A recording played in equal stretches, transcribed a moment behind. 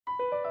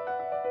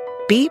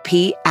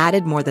BP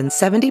added more than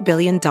 $70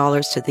 billion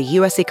to the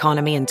U.S.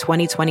 economy in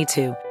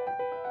 2022.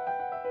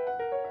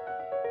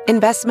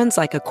 Investments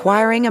like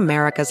acquiring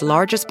America's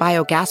largest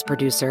biogas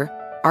producer,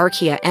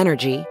 Archaea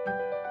Energy,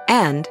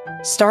 and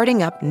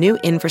starting up new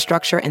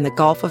infrastructure in the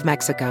Gulf of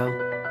Mexico.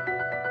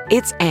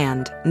 It's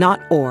and,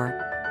 not or.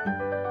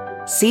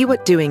 See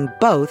what doing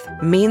both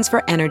means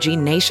for energy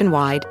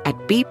nationwide at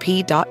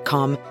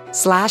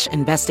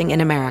bp.com/investing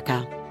in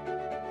America.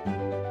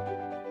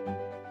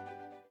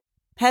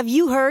 Have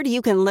you heard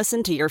you can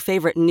listen to your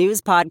favorite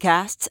news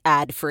podcasts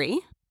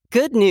ad-free?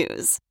 Good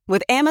news.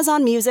 With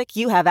Amazon Music,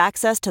 you have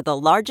access to the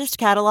largest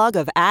catalog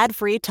of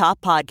ad-free top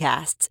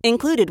podcasts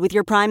included with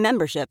your Prime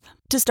membership.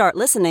 To start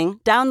listening,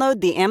 download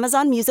the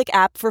Amazon Music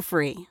app for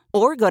free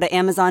or go to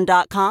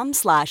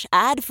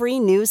amazon.com/ad-free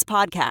news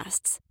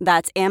podcasts.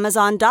 That's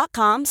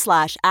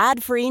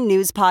amazon.com/ad-free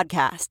news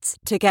podcasts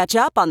to catch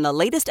up on the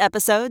latest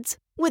episodes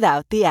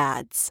without the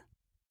ads.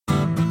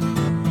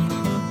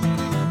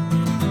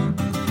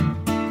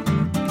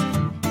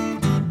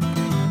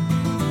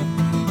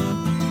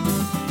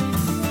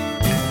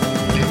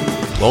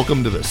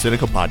 Welcome to the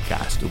Sinica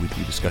Podcast, a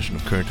weekly discussion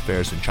of current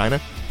affairs in China,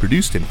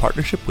 produced in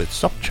partnership with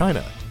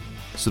SupChina.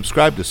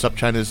 Subscribe to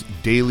SupChina's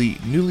daily,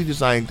 newly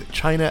designed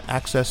China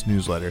Access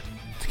newsletter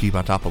to keep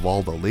on top of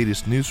all the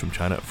latest news from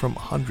China from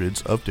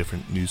hundreds of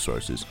different news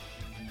sources.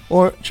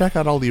 Or check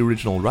out all the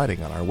original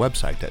writing on our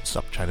website at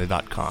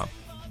supchina.com.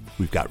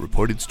 We've got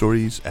reported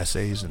stories,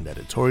 essays, and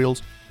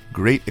editorials,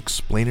 great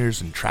explainers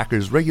and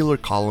trackers, regular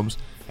columns,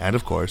 and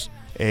of course,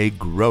 a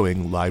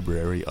growing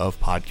library of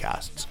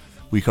podcasts.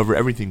 We cover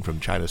everything from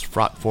China's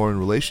fraught foreign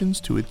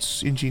relations to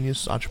its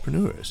ingenious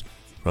entrepreneurs,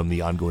 from the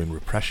ongoing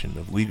repression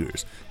of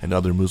Uyghurs and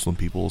other Muslim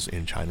peoples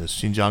in China's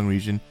Xinjiang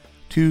region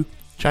to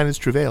China's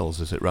travails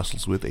as it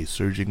wrestles with a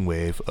surging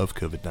wave of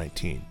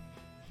COVID-19.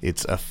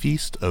 It's a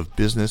feast of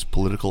business,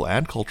 political,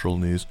 and cultural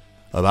news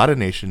about a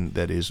nation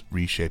that is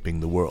reshaping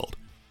the world.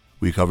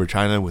 We cover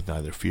China with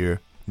neither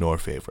fear nor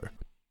favor.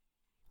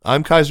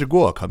 I'm Kaiser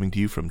Kuo, coming to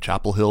you from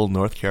Chapel Hill,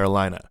 North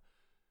Carolina.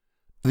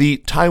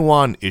 The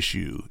Taiwan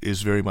issue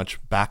is very much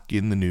back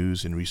in the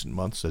news in recent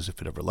months, as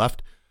if it ever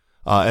left,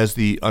 as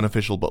the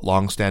unofficial but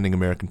long-standing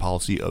American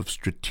policy of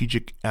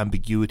strategic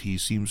ambiguity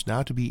seems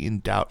now to be in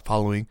doubt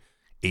following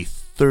a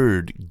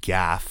third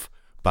gaffe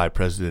by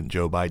President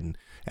Joe Biden,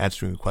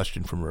 answering a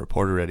question from a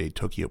reporter at a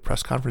Tokyo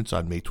press conference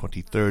on May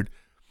 23rd,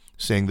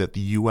 saying that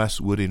the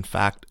U.S. would in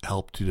fact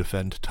help to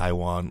defend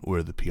Taiwan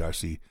were the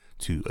PRC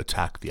to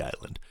attack the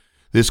island.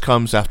 This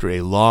comes after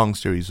a long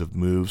series of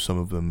moves, some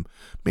of them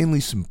mainly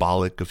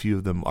symbolic, a few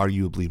of them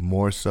arguably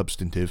more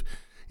substantive,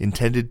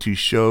 intended to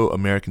show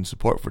American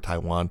support for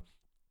Taiwan,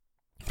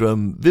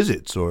 from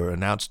visits or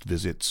announced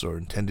visits or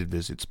intended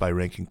visits by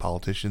ranking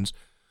politicians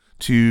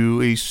to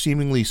a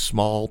seemingly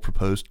small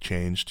proposed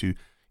change to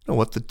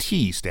what the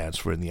T stands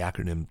for in the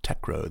acronym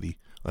TECRO, the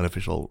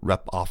unofficial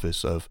rep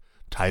office of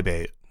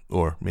Taipei,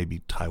 or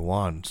maybe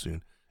Taiwan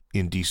soon,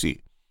 in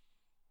D.C.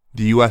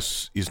 The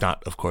U.S. is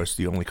not, of course,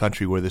 the only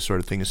country where this sort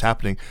of thing is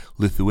happening.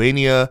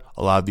 Lithuania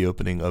allowed the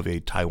opening of a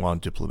Taiwan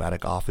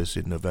diplomatic office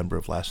in November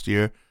of last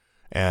year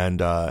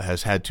and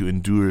has had to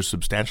endure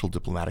substantial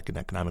diplomatic and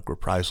economic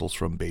reprisals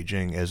from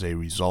Beijing as a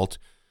result.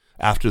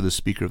 After the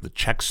Speaker of the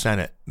Czech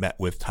Senate met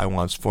with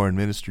Taiwan's Foreign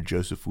Minister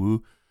Joseph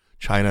Wu,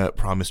 China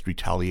promised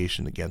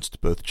retaliation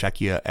against both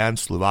Czechia and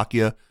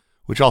Slovakia,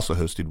 which also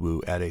hosted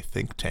Wu at a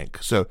think tank.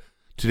 So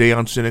today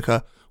on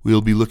Sinica,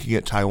 we'll be looking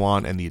at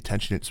Taiwan and the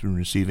attention it's been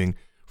receiving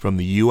from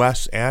the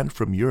U.S. and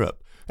from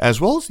Europe, as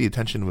well as the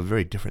attention of a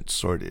very different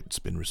sort it's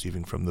been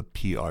receiving from the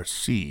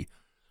PRC.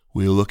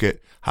 We'll look at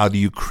how the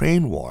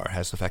Ukraine war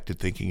has affected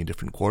thinking in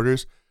different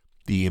quarters,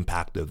 the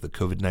impact of the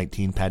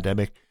COVID-19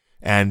 pandemic,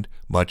 and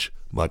much,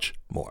 much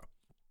more.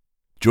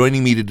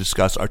 Joining me to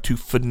discuss are two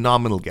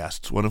phenomenal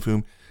guests, one of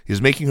whom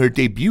is making her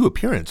debut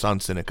appearance on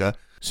Sinica.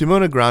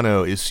 Simona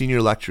Grano is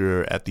senior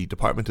lecturer at the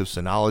Department of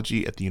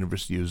Sinology at the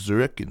University of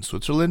Zurich in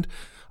Switzerland,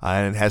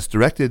 and has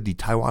directed the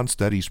Taiwan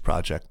Studies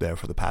project there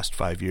for the past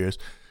 5 years.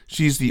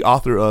 She's the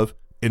author of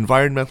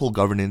Environmental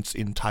Governance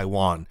in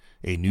Taiwan,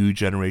 a New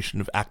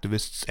Generation of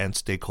Activists and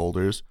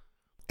Stakeholders,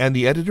 and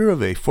the editor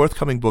of a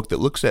forthcoming book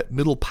that looks at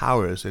middle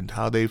powers and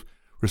how they've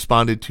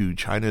responded to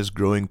China's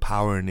growing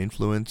power and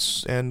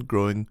influence and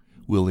growing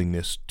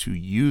willingness to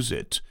use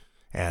it,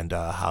 and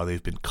how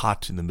they've been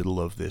caught in the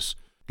middle of this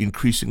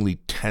increasingly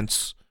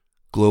tense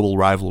global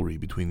rivalry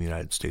between the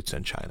United States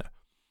and China.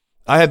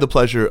 I had the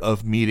pleasure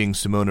of meeting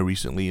Simona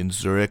recently in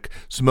Zurich.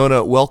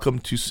 Simona, welcome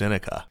to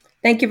Sinica.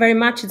 Thank you very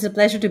much. It's a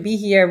pleasure to be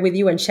here with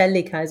you and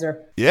Shelley,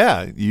 Kaiser.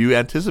 Yeah, you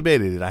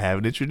anticipated it. I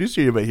haven't introduced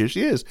her, but here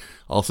she is.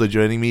 Also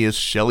joining me is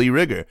Shelley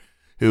Rigger,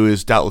 who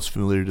is doubtless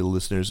familiar to the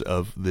listeners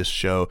of this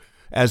show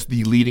as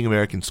the leading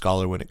American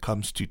scholar when it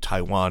comes to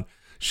Taiwan.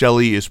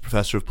 Shelley is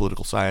professor of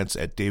political science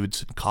at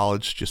Davidson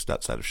College, just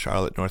outside of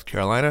Charlotte, North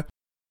Carolina.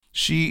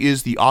 She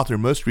is the author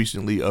most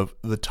recently of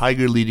The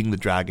Tiger Leading the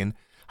Dragon,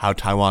 How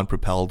Taiwan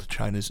Propelled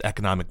China's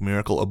Economic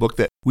Miracle, a book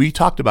that we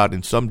talked about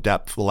in some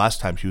depth the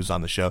last time she was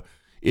on the show.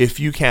 If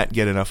you can't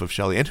get enough of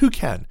Shelley, and who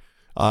can,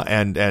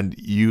 and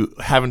you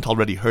haven't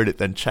already heard it,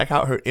 then check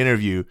out her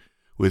interview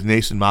with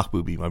Nason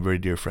Mahboubi, my very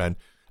dear friend,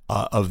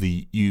 of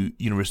the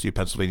University of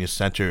Pennsylvania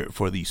Center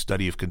for the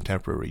Study of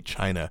Contemporary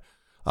China.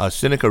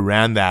 Sinica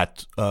ran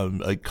that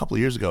a couple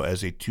of years ago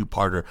as a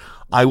two-parter.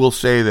 I will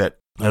say that,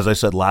 as I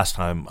said last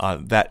time,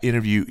 that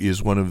interview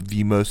is one of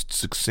the most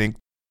succinct,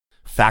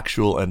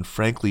 factual, and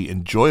frankly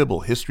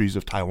enjoyable histories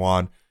of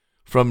Taiwan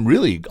from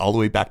really all the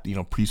way back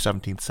to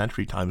pre-17th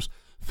century times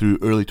through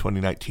early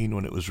 2019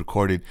 when it was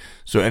recorded.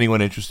 So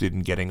anyone interested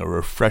in getting a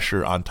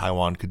refresher on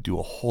Taiwan could do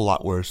a whole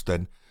lot worse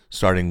than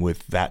starting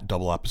with that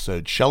double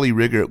episode. Shelley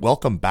Rigger,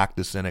 welcome back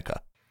to Sinica.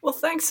 Well,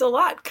 thanks a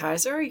lot,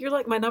 Kaiser. You're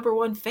like my number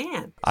one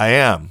fan. I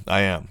am.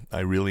 I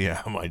really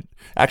am.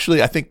 I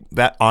think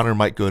that honor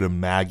might go to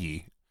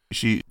Maggie.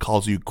 She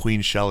calls you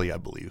Queen Shelley, I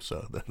believe.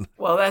 So.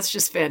 Well, that's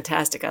just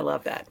fantastic. I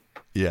love that.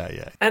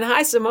 Yeah. And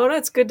hi, Simona.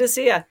 It's good to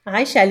see you.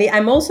 Hi, Shelley.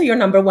 I'm also your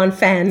number one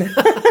fan.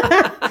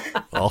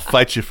 I'll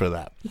fight you for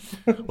that.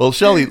 Well,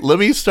 Shelley, let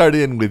me start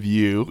in with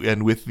you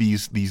and with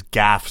these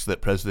gaffes that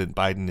President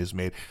Biden has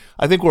made.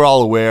 I think we're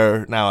all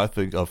aware now,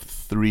 of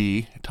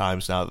 3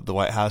 times now that the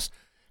White House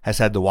has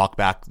had to walk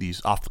back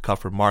these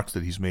off-the-cuff remarks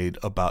that he's made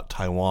about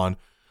Taiwan.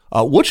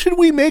 What should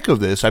we make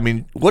of this? I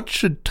mean, what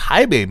should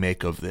Taipei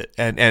make of it?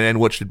 And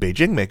what should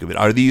Beijing make of it?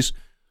 Are these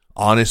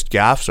honest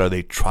gaffes? Are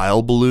they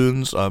trial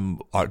balloons?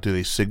 Do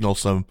they signal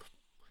some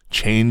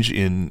change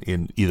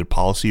in either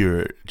policy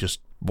or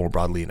just more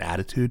broadly in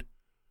attitude?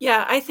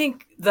 Yeah, I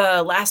think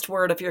the last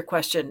word of your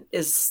question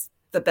is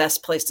the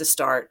best place to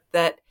start,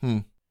 that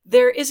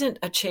there isn't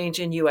a change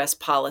in U.S.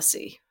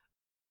 policy.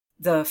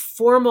 The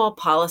formal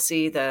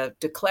policy, the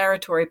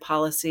declaratory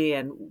policy,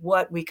 and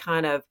what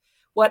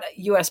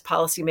U.S.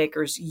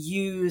 policymakers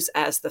use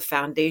as the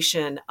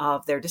foundation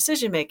of their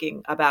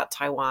decision-making about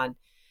Taiwan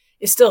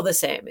is still the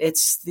same.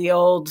 It's the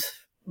old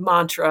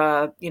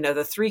mantra,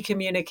 the 3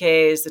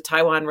 communiques, the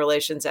Taiwan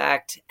Relations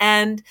Act,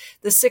 and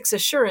the 6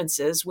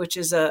 assurances, which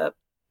is a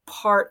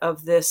part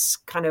of this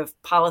kind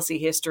of policy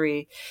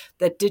history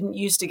that didn't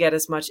used to get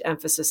as much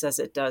emphasis as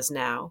it does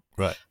now.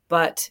 Right.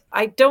 But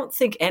I don't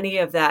think any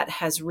of that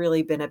has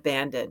really been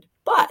abandoned.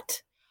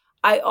 But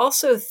I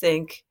also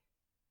think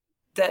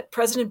that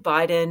President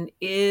Biden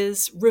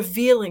is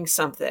revealing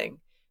something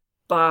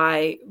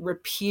by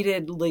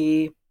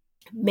repeatedly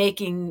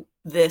making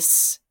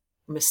this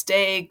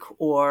mistake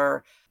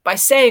or by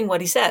saying what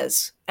he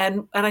says.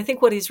 And I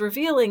think what he's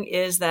revealing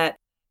is that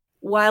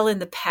while in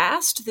the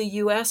past, the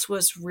U.S.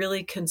 was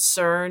really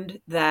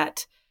concerned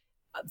that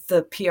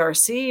the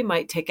PRC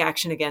might take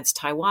action against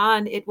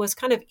Taiwan, it was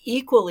kind of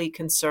equally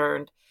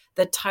concerned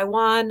that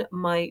Taiwan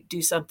might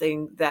do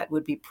something that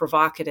would be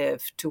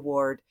provocative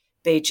toward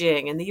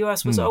Beijing. And the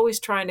U.S. was always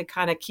trying to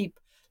kind of keep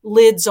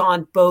lids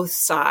on both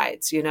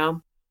sides,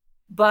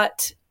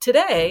 But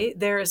today,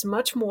 there is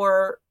much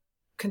more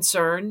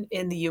concern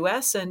in the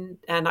U.S. and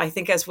I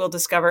think, as we'll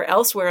discover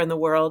elsewhere in the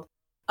world,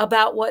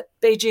 about what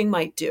Beijing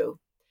might do.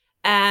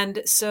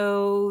 And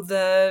so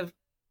the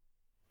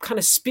kind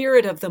of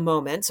spirit of the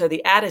moment, so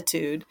the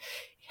attitude,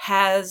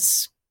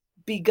 has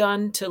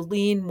begun to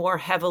lean more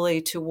heavily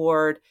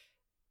toward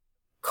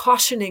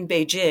cautioning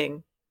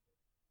Beijing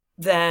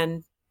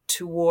than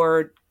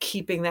toward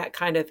keeping that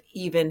kind of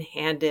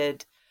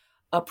even-handed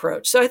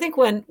approach. So I think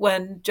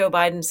when Joe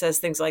Biden says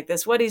things like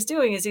this, what he's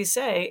doing is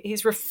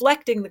he's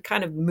reflecting the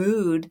kind of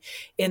mood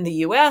in the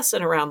US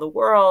and around the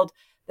world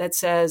that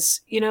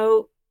says,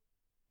 the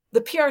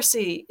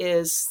PRC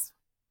is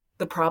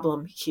the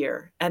problem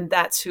here, and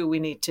that's who we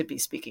need to be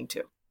speaking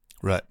to.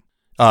 Right.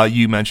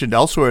 You mentioned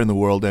elsewhere in the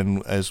world,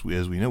 and as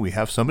we know, we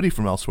have somebody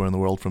from elsewhere in the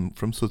world,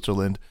 from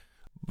Switzerland,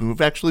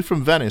 actually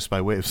from Venice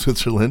by way of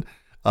Switzerland.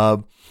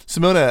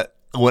 Simona,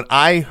 when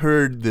I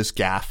heard this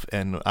gaffe,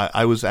 and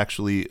I was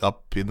actually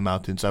up in the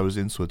mountains, I was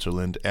in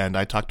Switzerland, and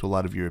I talked to a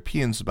lot of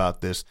Europeans about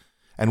this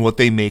and what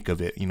they make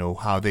of it,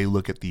 how they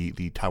look at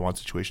the Taiwan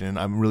situation. And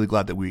I'm really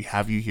glad that we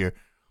have you here,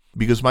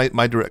 because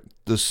my direct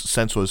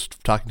sense was,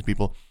 talking to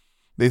people,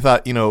 they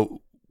thought,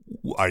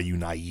 are you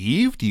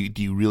naive? Do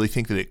you really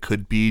think that it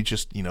could be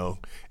just,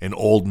 an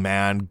old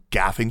man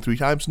gaffing 3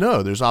 times?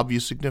 No, there's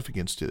obvious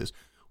significance to this.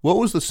 What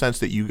was the sense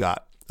that you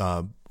got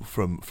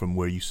from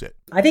where you sit?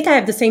 I think I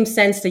have the same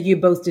sense that you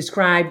both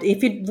described.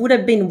 If it would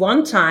have been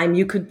one time,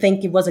 you could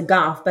think it was a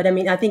gaffe. But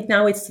I think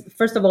now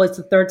first of all, it's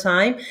the 3rd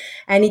time.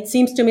 And it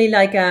seems to me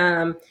like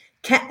a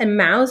cat and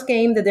mouse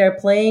game that they're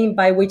playing,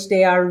 by which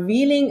they are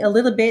revealing a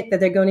little bit that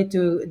they're going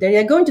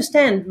to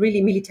stand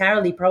really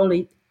militarily,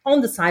 probably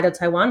on the side of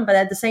Taiwan. But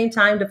at the same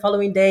time, the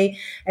following day,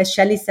 as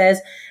Shelley says,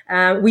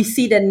 we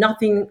see that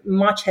nothing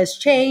much has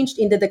changed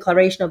in the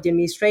declaration of the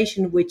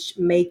administration, which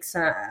makes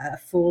a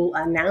full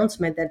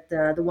announcement that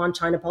the one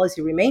China policy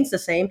remains the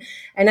same.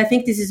 And I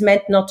think this is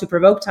meant not to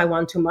provoke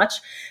Taiwan too much.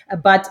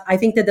 But I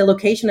think that the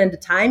location and the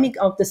timing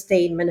of the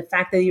statement, the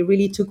fact that it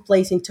really took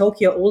place in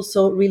Tokyo,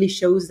 also really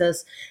shows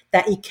us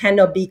that it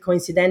cannot be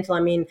coincidental.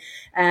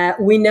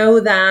 We know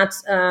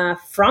that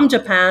from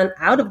Japan,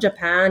 out of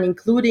Japan,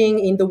 including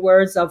in the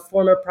words of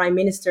former Prime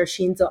Minister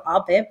Shinzo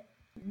Abe,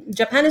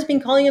 Japan has been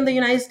calling on the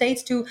United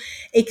States to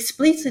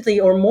explicitly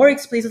or more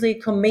explicitly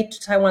commit to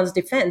Taiwan's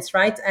defense,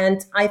 right?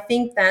 And I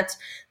think that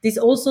this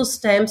also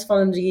stems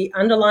from the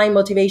underlying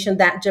motivation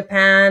that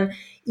Japan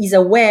is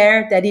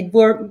aware that it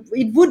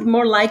would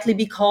more likely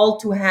be called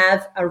to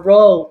have a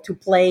role to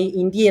play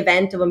in the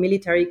event of a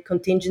military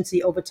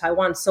contingency over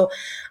Taiwan. So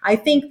I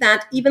think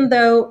that even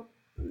though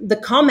the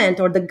comment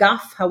or the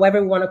gaffe,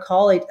 however we want to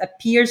call it,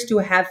 appears to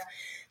have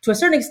to a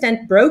certain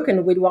extent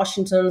broken with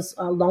Washington's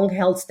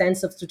long-held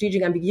stance of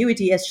strategic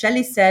ambiguity, as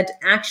Shelley said,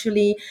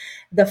 actually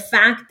the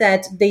fact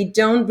that they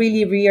don't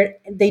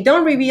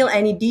reveal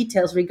any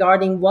details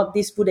regarding what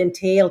this would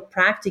entail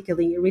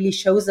practically really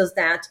shows us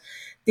that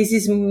this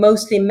is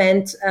mostly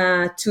meant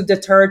to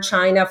deter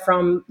China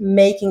from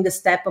making the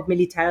step of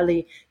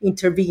militarily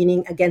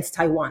intervening against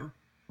Taiwan.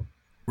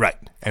 Right.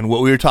 And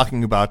what we were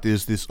talking about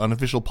is this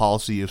unofficial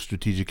policy of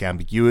strategic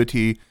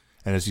ambiguity.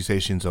 And as you say,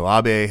 Shinzo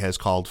Abe has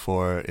called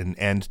for an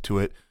end to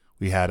it.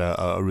 We had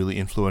a really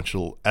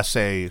influential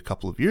essay a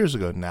couple of years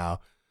ago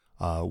now,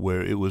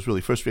 where it was really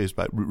first raised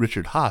by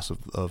Richard Haas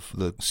of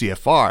the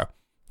CFR,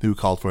 who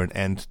called for an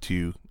end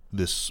to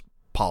this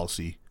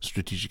policy,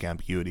 strategic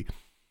ambiguity.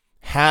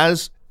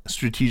 Has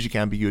strategic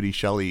ambiguity,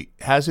 Shelley,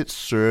 has it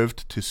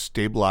served to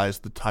stabilize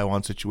the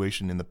Taiwan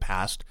situation in the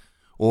past?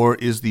 Or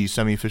is the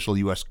semi-official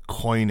U.S.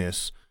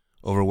 coyness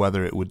over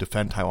whether it would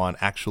defend Taiwan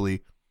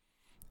actually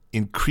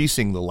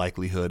increasing the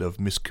likelihood of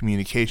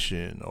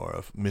miscommunication or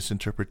of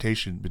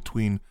misinterpretation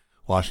between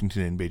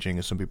Washington and Beijing,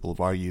 as some people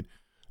have argued,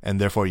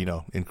 and therefore,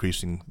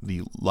 increasing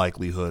the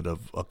likelihood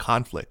of a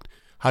conflict?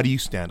 How do you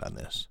stand on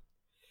this?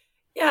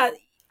 Yeah,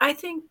 I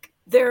think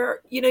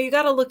you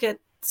got to look at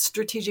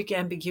strategic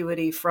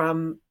ambiguity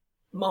from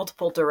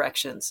multiple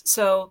directions.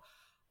 So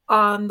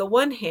on the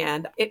one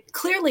hand, it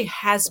clearly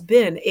has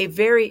been a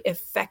very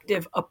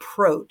effective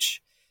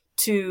approach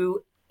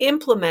to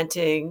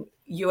implementing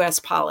U.S.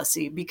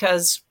 policy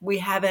because we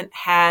haven't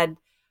had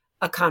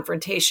a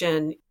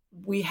confrontation.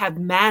 We have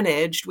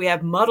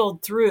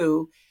muddled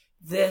through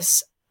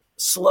this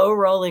slow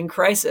rolling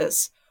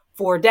crisis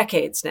for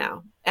decades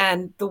now.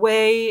 And the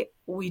way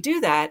we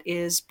do that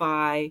is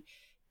by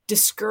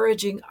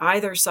discouraging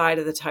either side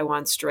of the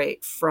Taiwan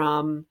Strait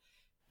from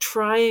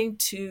trying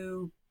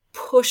to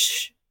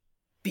push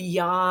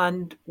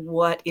beyond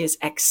what is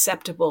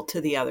acceptable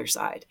to the other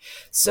side.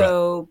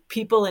 So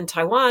people in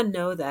Taiwan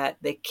know that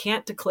they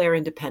can't declare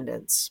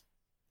independence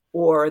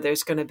or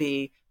there's going to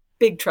be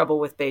big trouble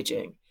with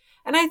Beijing.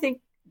 And I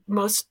think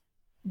most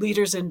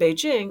leaders in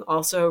Beijing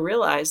also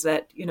realize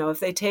that, if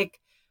they take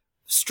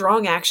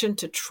strong action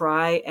to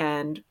try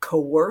and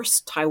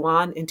coerce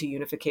Taiwan into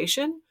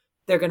unification,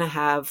 they're going to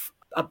have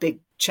a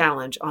big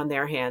challenge on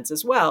their hands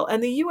as well.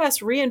 And the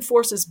U.S.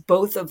 reinforces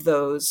both of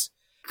those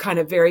kind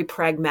of very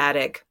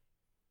pragmatic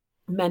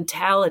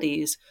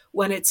mentalities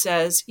when it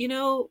says,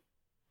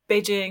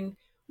 Beijing,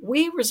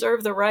 we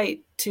reserve the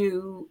right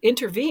to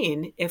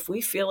intervene if we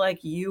feel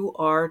like you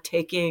are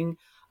taking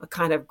a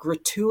kind of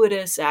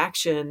gratuitous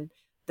action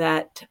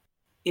that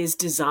is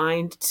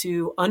designed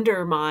to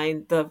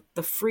undermine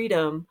the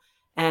freedom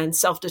and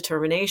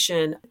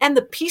self-determination and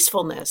the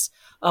peacefulness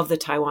of the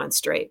Taiwan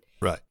Strait.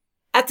 Right.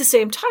 At the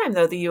same time,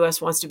 though, the U.S.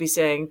 wants to be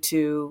saying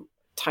to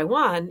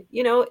Taiwan,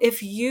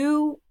 if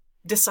you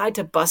decide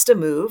to bust a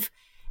move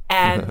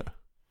and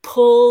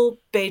pull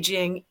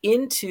Beijing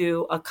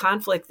into a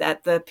conflict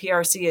that the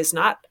PRC is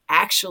not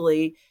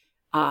actually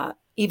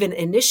even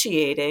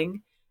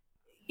initiating,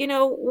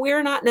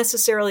 we're not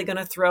necessarily going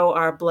to throw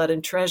our blood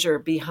and treasure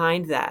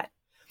behind that.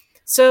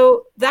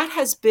 So that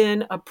has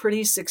been a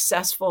pretty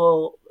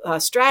successful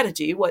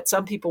strategy, what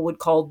some people would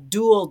call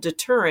dual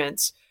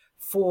deterrence,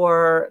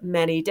 for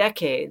many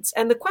decades.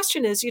 And the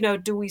question is,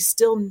 do we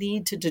still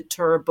need to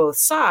deter both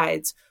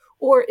sides?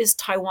 Or is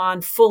Taiwan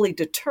fully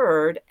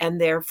deterred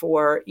and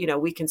therefore,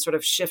 we can sort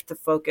of shift the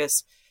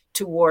focus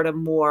toward a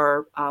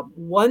more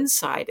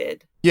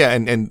one-sided? Yeah,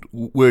 and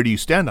where do you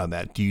stand on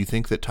that? Do you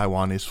think that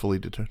Taiwan is fully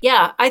deterred?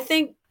 Yeah, I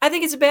think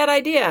it's a bad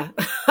idea.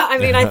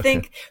 I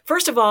think,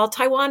 first of all,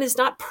 Taiwan is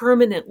not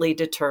permanently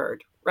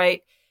deterred,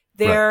 right?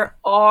 There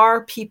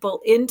are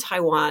people in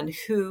Taiwan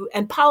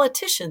and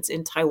politicians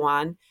in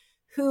Taiwan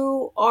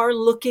who are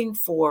looking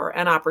for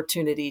an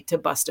opportunity to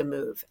bust a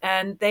move.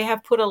 And they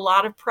have put a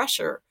lot of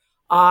pressure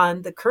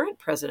on the current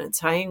president,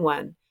 Tsai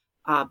Ing-wen,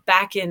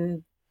 back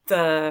in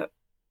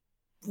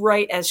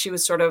right as she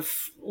was sort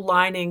of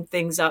lining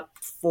things up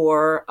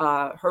for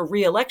her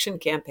re-election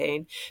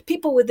campaign.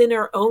 People within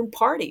her own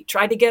party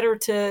tried to get her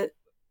to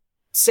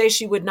say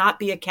she would not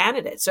be a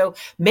candidate. So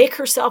make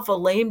herself a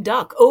lame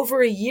duck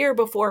over a year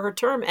before her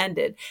term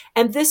ended.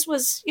 And this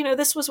was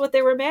what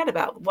they were mad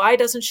about. Why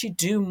doesn't she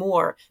do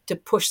more to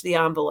push the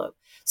envelope?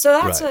 So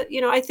that's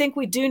I think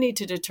we do need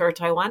to deter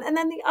Taiwan. And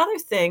then the other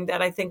thing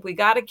that I think we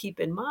got to keep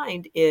in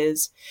mind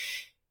is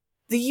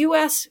the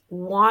U.S.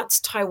 wants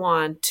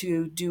Taiwan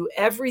to do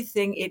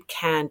everything it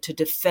can to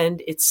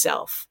defend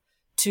itself,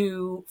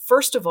 to,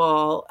 first of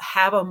all,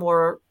 have a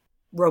more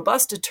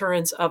robust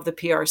deterrence of the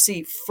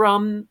PRC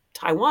from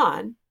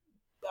Taiwan,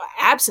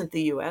 absent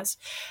the U.S.,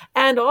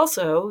 and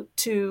also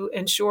to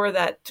ensure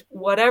that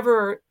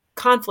whatever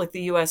conflict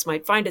the U.S.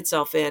 might find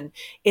itself in,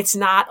 it's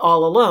not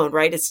all alone,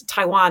 right? It's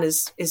Taiwan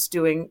is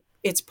doing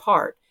its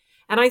part.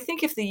 And I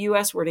think if the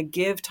U.S. were to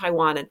give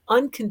Taiwan an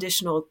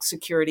unconditional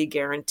security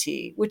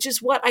guarantee, which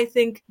is what I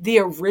think the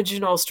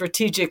original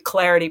strategic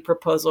clarity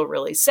proposal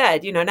really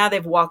said, now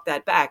they've walked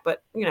that back.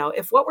 But,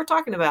 if what we're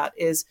talking about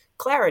is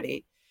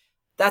clarity,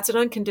 that's an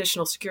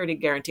unconditional security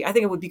guarantee. I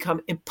think it would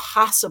become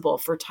impossible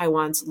for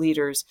Taiwan's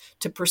leaders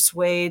to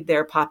persuade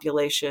their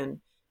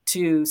population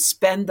to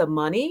spend the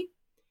money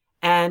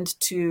and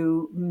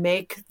to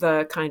make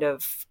the kind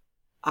of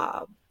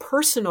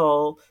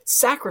personal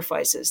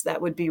sacrifices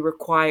that would be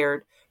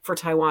required for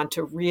Taiwan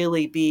to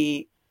really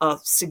be a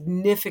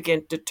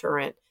significant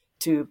deterrent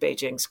to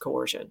Beijing's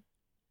coercion.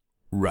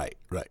 Right.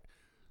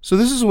 So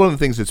this is one of the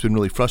things that's been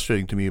really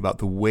frustrating to me about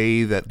the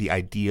way that the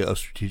idea of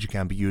strategic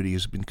ambiguity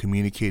has been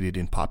communicated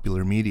in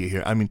popular media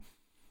here. I mean,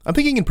 I'm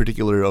thinking in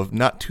particular of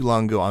not too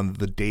long ago on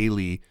The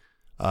Daily,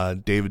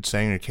 David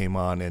Sanger came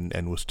on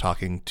and was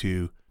talking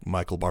to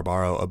Michael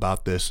Barbaro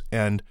about this,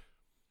 and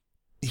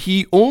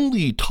he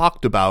only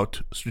talked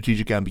about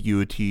strategic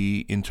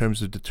ambiguity in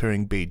terms of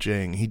deterring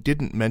Beijing. He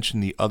didn't mention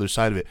the other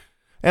side of it.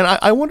 And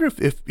I wonder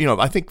if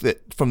I think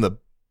that from the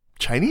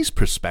Chinese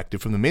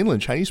perspective, from the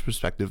mainland Chinese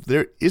perspective,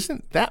 there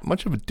isn't that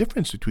much of a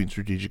difference between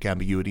strategic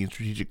ambiguity and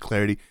strategic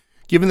clarity,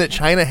 given that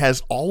China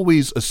has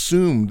always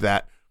assumed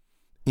that,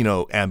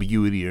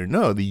 ambiguity or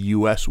no, the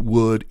U.S.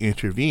 would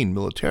intervene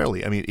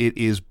militarily. I mean, it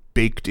is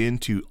baked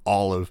into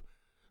all of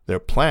their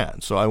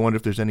plans. So I wonder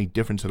if there's any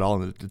difference at all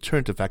in the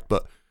deterrent effect.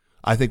 But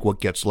I think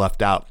what gets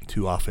left out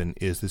too often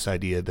is this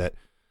idea that,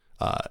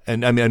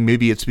 and I mean,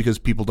 maybe it's because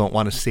people don't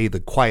want to say the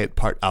quiet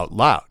part out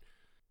loud,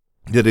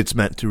 that it's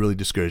meant to really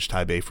discourage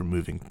Taipei from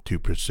moving too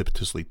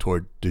precipitously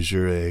toward de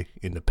jure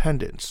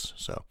independence.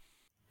 So,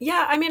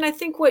 yeah, I mean, I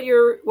think what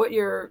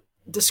you're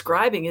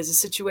describing is a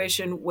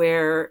situation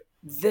where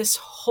this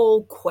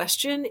whole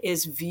question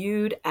is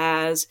viewed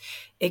as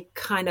a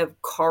kind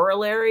of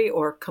corollary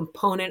or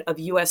component of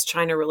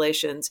U.S.-China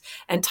relations,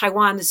 and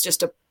Taiwan is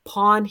just a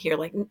pawn here.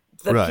 Like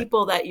the right.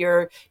 people that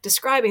you're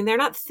describing, they're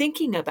not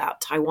thinking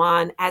about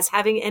Taiwan as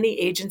having any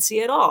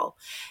agency at all,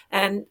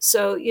 and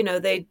so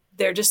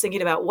they're just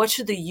thinking about what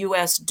should the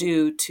U.S.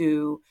 do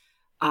to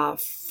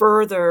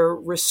further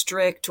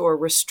restrict or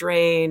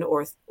restrain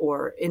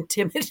or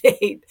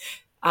intimidate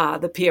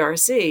the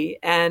PRC,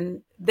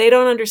 and they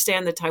don't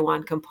understand the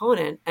Taiwan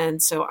component,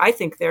 and so I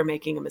think they're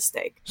making a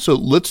mistake. So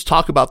let's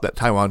talk about that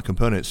Taiwan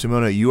component.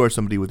 Simona, you are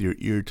somebody with your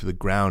ear to the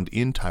ground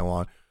in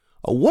Taiwan.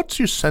 What's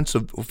your sense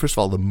of, first of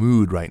all, the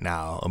mood right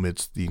now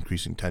amidst the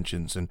increasing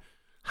tensions, and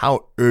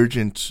how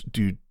urgent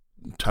do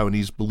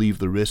Taiwanese believe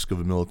the risk of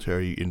a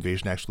military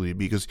invasion actually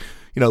be? Because,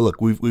 look,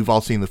 we've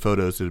all seen the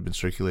photos that have been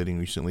circulating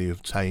recently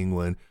of Tsai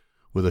Ing-wen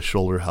with a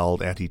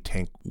shoulder-held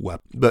anti-tank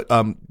weapon. But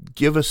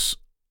give us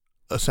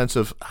a sense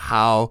of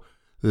how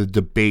the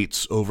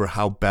debates over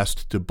how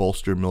best to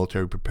bolster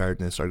military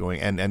preparedness are going,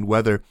 and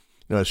whether,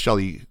 as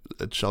Shelley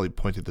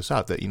pointed this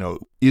out, that,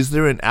 is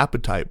there an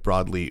appetite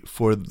broadly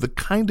for the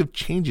kind of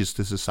changes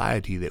to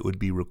society that would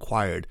be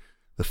required,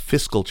 the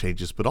fiscal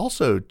changes, but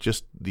also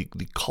just the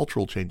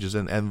cultural changes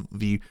and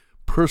the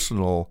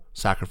personal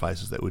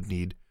sacrifices that would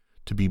need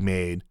to be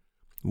made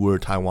were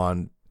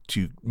Taiwan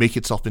to make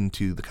itself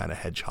into the kind of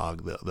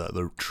hedgehog,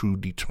 the true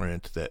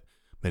deterrent that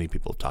many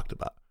people have talked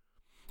about?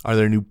 Are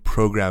there new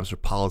programs or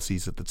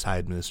policies that the Tsai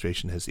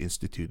administration has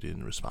instituted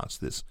in response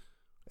to this?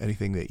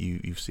 Anything that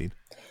you've seen?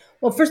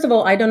 Well, first of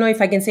all, I don't know if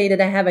I can say that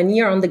I have an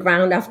ear on the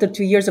ground after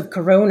 2 years of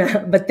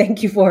Corona, but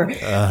thank you for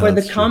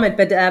the comment.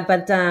 But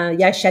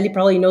yeah, Shelley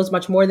probably knows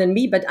much more than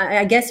me. But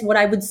I guess what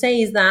I would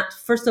say is that,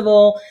 first of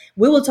all,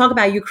 we will talk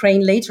about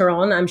Ukraine later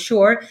on, I'm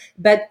sure.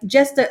 But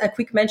just a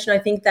quick mention, I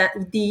think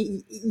that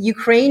the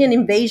Ukrainian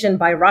invasion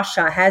by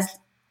Russia has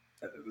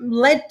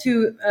led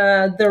to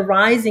the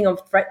rising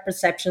of threat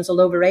perceptions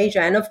all over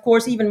Asia, and of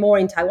course even more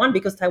in Taiwan,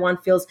 because Taiwan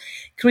feels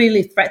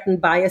clearly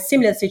threatened by a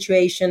similar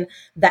situation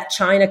that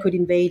China could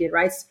invade it,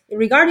 right?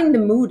 Regarding the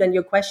mood and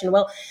your question,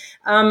 well,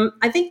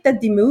 I think that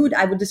the mood,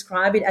 I would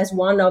describe it as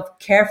one of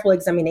careful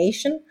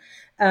examination.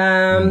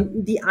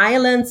 The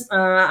island's,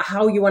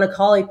 how you want to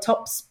call it,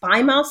 top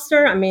spy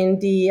master, I mean,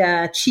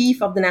 the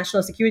chief of the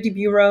National Security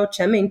Bureau,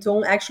 Chen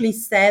Mingtong, actually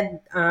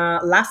said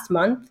last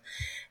month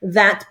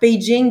that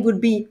Beijing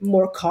would be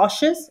more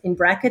cautious, in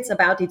brackets,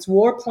 about its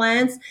war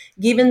plans,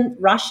 given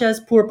Russia's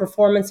poor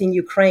performance in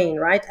Ukraine,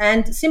 right?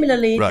 And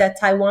similarly, that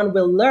Taiwan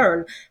will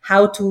learn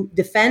how to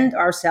defend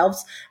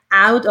ourselves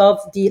out of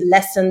the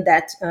lesson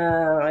that,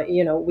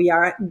 we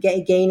are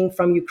gaining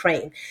from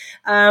Ukraine.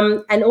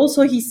 And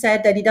also he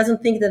said that he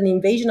doesn't think that an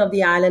invasion of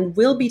the island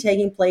will be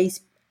taking place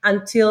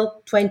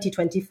until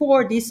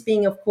 2024, this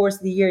being, of course,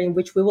 the year in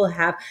which we will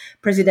have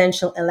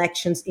presidential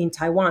elections in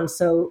Taiwan.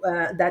 So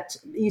that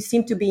you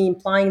seem to be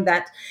implying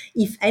that,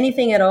 if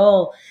anything at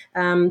all,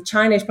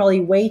 China is probably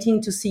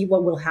waiting to see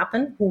what will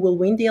happen, who will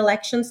win the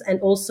elections, and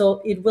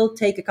also it will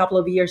take a couple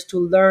of years to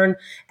learn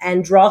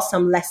and draw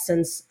some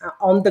lessons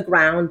on the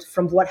ground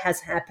from what has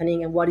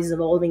happening and what is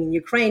evolving in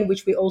Ukraine,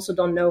 which we also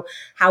don't know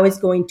how it's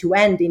going to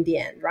end in the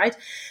end, right?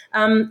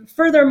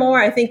 Furthermore,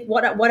 I think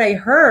what I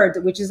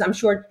heard, which is I'm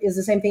sure is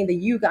the same thing that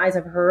you guys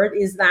have heard,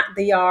 is that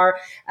they are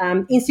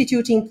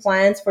instituting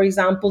plans, for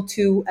example,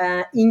 to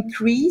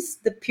increase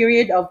the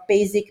period of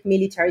basic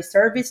military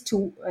service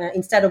to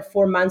instead of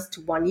 4 months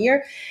to 1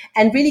 year,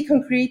 and really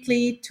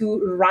concretely to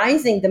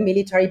rising the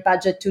military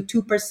budget to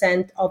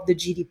 2% of the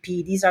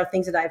GDP. These are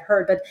things that I've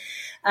heard. But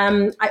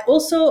I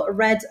also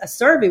read a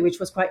survey which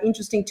was quite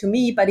interesting to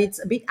me, but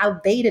it's a bit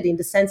outdated in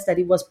the sense that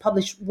it was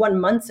published 1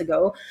 month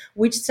ago,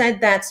 which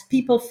said that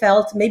people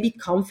felt, maybe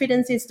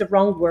confidence is the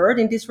wrong word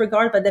in this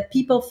regard, but that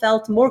people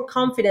felt more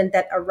confident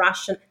that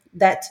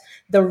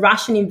the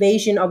Russian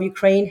invasion of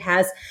Ukraine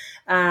has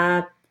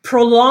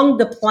prolonged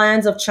the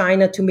plans of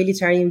China to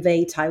military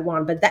invade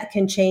Taiwan. But that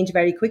can change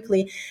very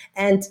quickly.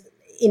 And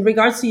in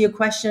regards to your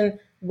question,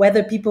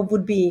 whether people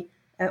would be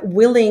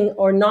willing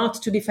or not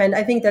to defend,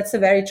 I think that's a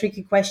very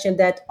tricky question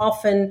that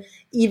often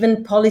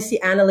even policy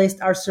analysts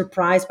are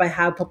surprised by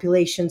how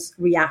populations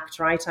react,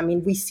 right? I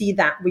mean, we see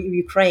that with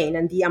Ukraine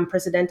and the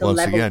unprecedented level.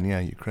 Once again,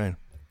 yeah, Ukraine.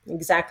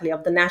 Exactly,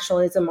 of the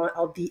nationalism,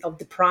 of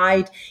the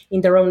pride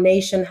in their own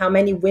nation, how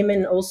many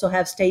women also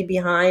have stayed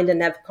behind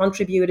and have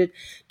contributed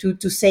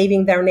to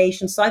saving their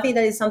nation. So I think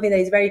that is something that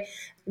is very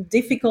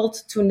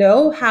difficult to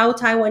know how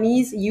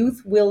Taiwanese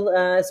youth will,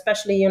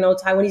 especially,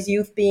 Taiwanese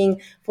youth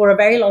being for a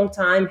very long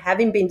time,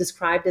 having been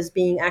described as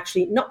being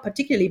actually not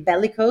particularly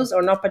bellicose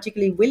or not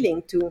particularly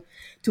willing to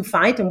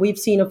fight. And we've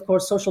seen, of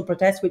course, social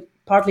protests which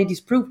partly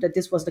disproved that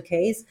this was the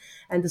case,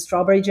 and the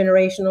strawberry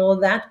generation, all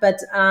of that. But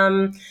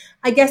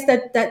I guess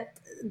that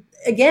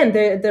again,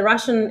 the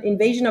Russian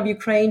invasion of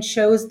Ukraine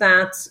shows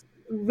that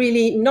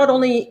really not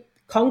only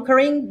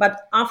conquering,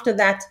 but after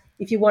that,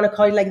 if you want to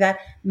call it like that,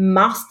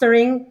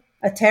 mastering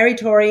a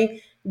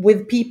territory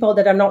with people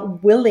that are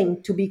not willing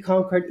to be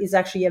conquered is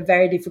actually a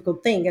very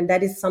difficult thing. And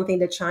that is something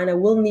that China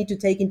will need to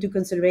take into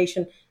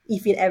consideration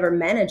if it ever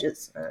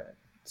manages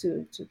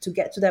to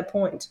get to that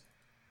point.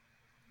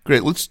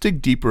 Great. Let's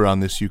dig deeper on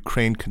this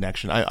Ukraine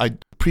connection.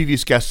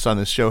 Previous guests on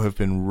this show have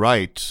been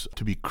right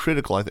to be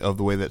critical of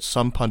the way that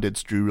some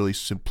pundits drew really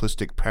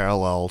simplistic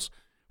parallels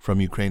from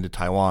Ukraine to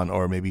Taiwan,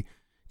 or maybe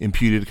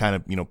imputed kind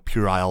of,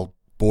 puerile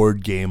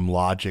board game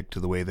logic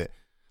to the way that,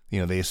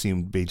 they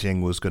assumed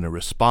Beijing was going to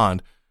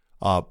respond.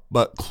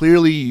 But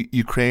clearly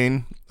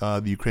Ukraine,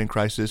 the Ukraine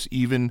crisis,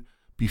 even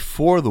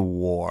before the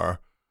war,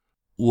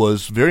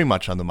 was very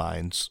much on the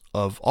minds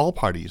of all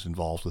parties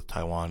involved with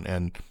Taiwan.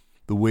 And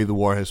the way the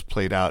war has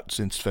played out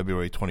since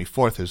February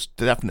 24th has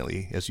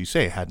definitely, as you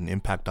say, had an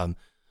impact on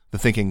the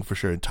thinking for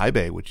sure in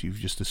Taipei, which you've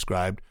just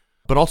described,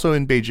 but also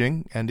in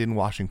Beijing and in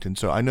Washington.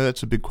 So I know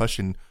that's a big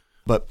question.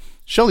 But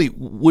Shelley,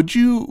 would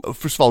you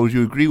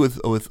agree with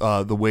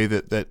the way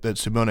that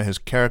Simona has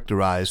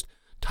characterized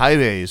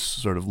Taipei's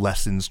sort of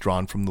lessons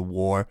drawn from the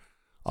war?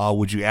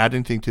 Would you add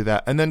anything to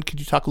that? And then could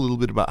you talk a little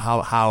bit about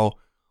how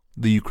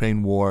the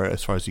Ukraine war,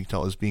 as far as you can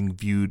tell, is being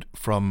viewed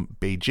from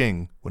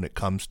Beijing when it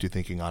comes to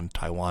thinking on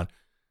Taiwan?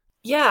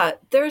 Yeah,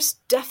 there's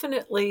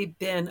definitely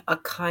been a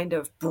kind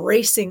of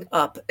bracing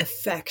up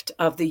effect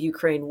of the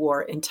Ukraine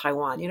war in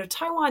Taiwan.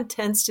 Taiwan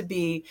tends to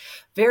be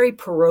very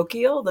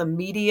parochial. The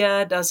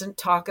media doesn't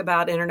talk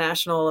about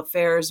international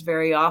affairs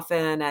very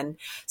often. And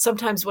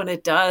sometimes when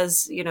it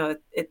does,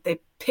 they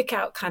pick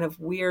out kind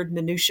of weird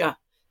minutia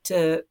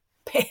to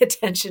pay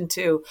attention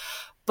to.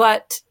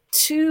 But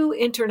two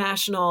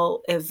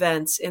international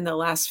events in the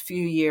last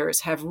few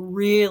years have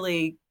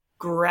really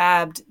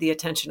grabbed the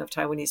attention of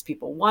Taiwanese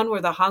people. One were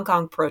the Hong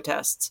Kong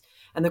protests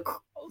and the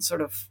sort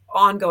of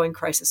ongoing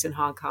crisis in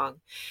Hong Kong.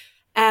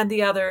 And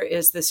the other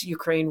is this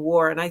Ukraine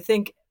war. And I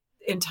think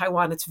in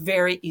Taiwan, it's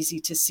very easy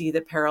to see the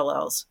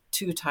parallels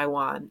to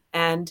Taiwan.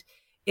 And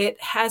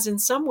it has in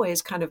some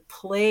ways kind of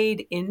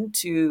played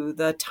into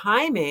the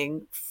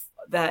timing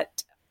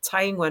that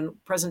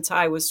President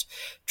Tsai was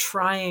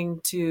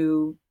trying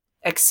to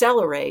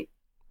accelerate,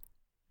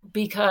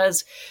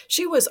 because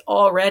she was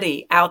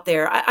already out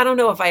there. I don't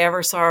know if I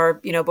ever saw her,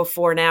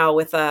 before now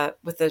with a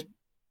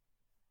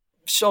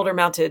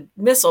shoulder-mounted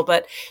missile,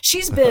 but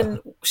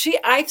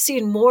I've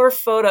seen more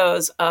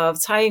photos of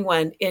Tsai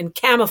Ing-wen in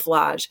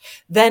camouflage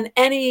than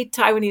any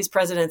Taiwanese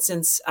president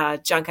since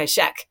Chiang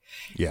Kai-shek,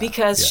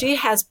 because she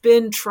has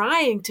been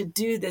trying to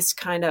do this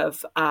kind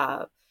of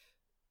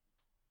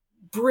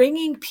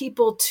bringing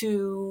people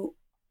to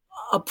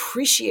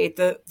appreciate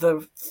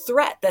the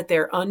threat that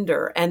they're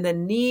under and the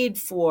need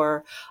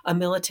for a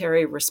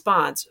military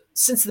response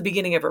since the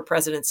beginning of her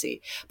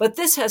presidency. But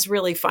this has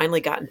really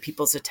finally gotten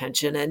people's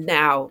attention, and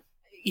now,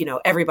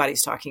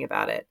 everybody's talking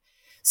about it.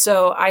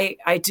 So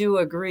I do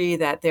agree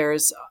that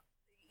there's,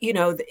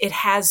 it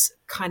has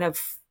kind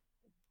of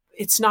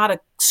it's not a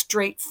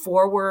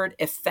straightforward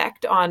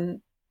effect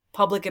on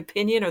public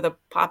opinion or the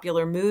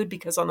popular mood,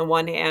 because on the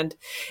one hand,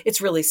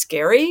 it's really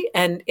scary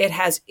and it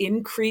has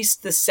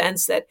increased the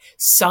sense that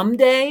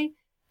someday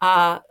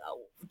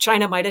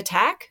China might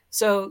attack.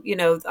 So,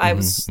 I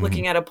was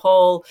looking at a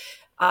poll,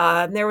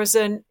 and there was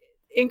an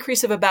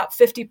increase of about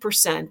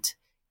 50%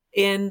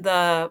 in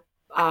the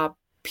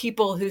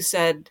people who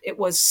said it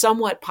was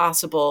somewhat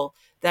possible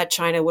that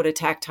China would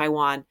attack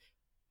Taiwan,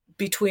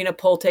 between a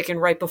poll taken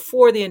right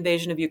before the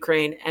invasion of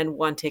Ukraine and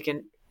one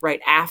taken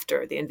right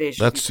after the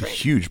invasion of Ukraine. That's a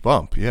huge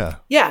bump, yeah.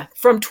 Yeah,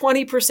 from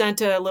 20%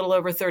 to a little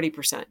over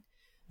 30%. Wow.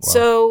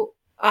 So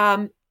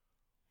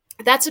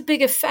that's a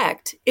big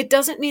effect. It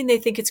doesn't mean they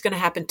think it's going to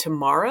happen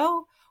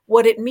tomorrow.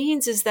 What it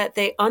means is that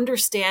they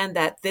understand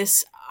that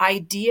this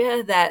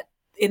idea that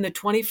in the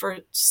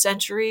 21st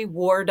century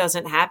war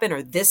doesn't happen,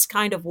 or this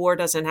kind of war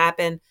doesn't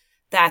happen,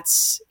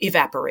 that's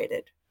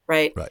evaporated,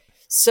 right? Right.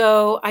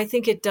 So I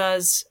think it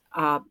does,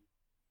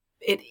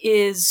 it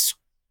is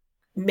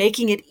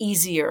making it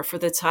easier for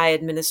the Tsai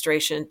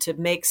administration to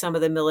make some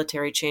of the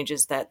military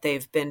changes that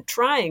they've been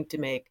trying to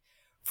make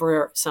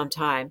for some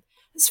time.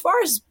 As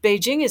far as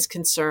Beijing is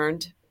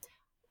concerned,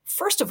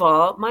 first of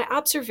all, my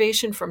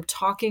observation from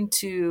talking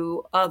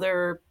to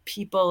other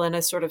people in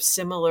a sort of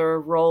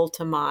similar role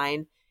to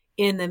mine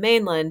in the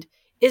mainland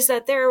is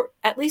that there,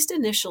 at least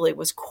initially,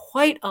 was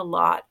quite a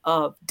lot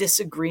of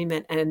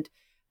disagreement and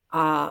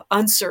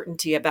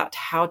uncertainty about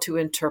how to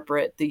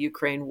interpret the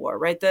Ukraine war,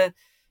 right? The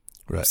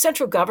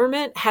central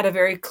government had a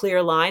very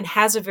clear line,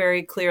 has a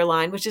very clear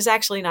line, which is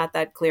actually not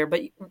that clear,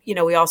 but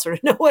we all sort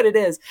of know what it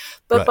is.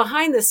 But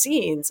behind the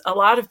scenes, a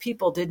lot of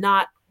people did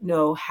not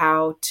know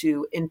how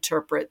to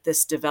interpret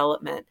this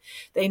development.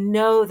 They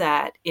know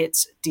that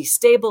it's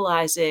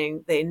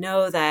destabilizing. They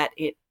know that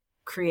it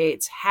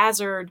creates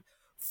hazard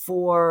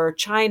for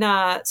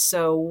China.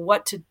 So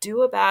what to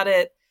do about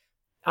it?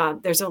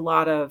 There's a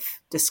lot of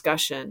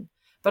discussion.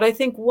 But I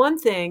think one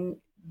thing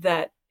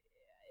that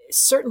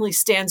certainly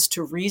stands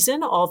to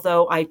reason,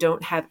 although I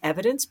don't have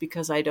evidence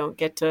because I don't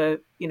get to,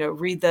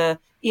 read the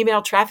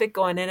email traffic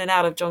going in and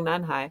out of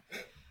Zhongnanhai.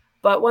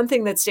 But one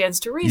thing that stands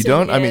to reason. You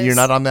don't? I mean, you're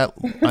not on that.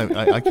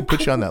 I can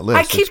put you on that list.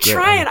 I keep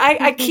trying.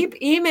 I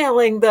keep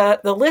emailing the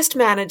list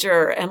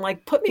manager and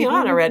put me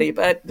on already,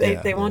 but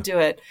they won't do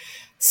it.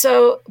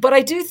 So, but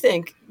I do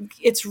think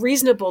it's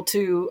reasonable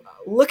to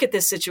look at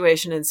this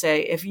situation and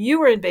say, if you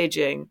were in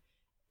Beijing,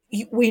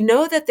 we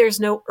know that there's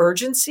no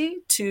urgency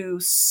to,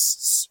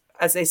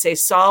 as they say,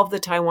 solve the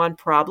Taiwan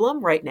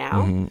problem right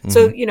now. Mm-hmm,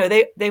 so,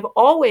 they've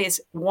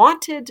always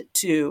wanted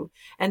to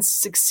and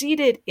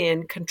succeeded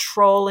in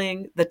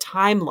controlling the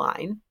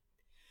timeline.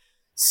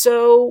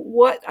 So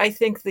what I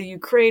think the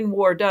Ukraine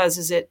war does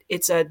is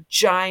it's a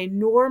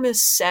ginormous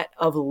set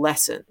of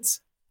lessons.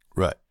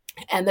 Right.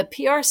 And the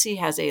PRC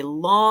has a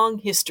long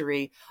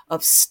history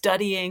of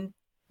studying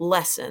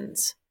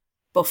lessons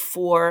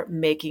before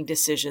making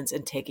decisions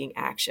and taking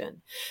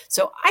action.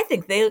 So I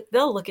think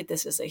they'll look at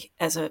this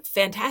as a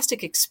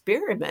fantastic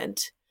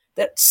experiment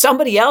that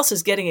somebody else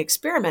is getting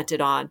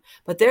experimented on,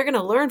 but they're going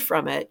to learn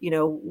from it.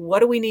 What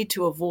do we need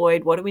to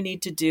avoid? What do we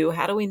need to do?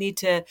 How do we need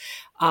to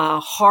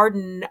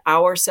harden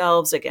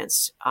ourselves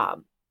against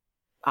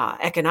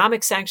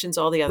economic sanctions,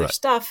 all the other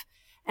stuff?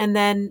 And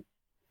then,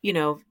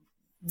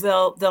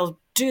 they'll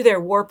do their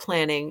war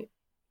planning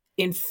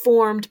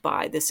informed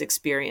by this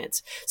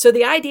experience. So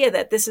the idea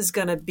that this is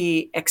going to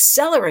be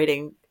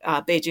accelerating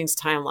Beijing's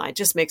timeline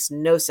just makes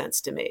no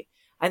sense to me.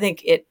 I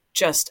think it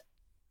just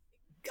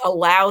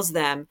allows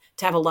them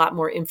to have a lot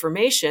more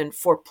information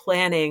for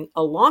planning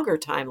a longer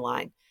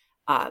timeline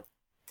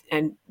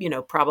and,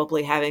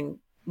 probably having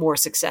more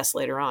success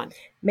later on.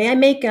 May I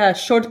make a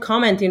short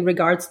comment in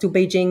regards to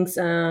Beijing's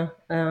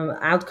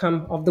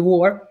outcome of the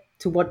war?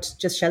 To what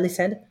just Shelley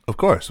said? Of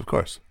course.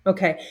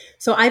 Okay.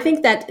 So I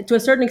think that to a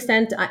certain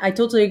extent, I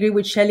totally agree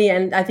with Shelley.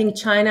 And I think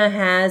China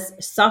has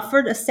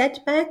suffered a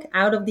setback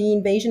out of the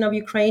invasion of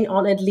Ukraine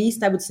on at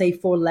least, I would say,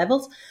 4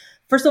 levels.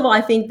 First of all,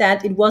 I think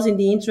that it was in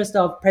the interest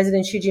of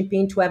President Xi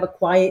Jinping to have a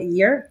quiet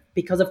year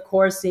because, of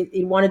course,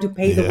 it wanted to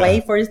pave the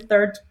way for his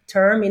third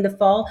term in the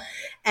fall.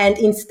 And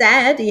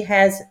instead, he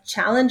has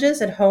challenges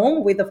at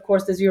home with, of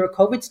course, the zero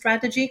COVID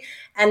strategy.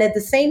 And at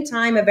the same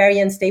time, a very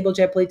unstable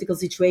geopolitical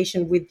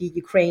situation with the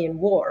Ukrainian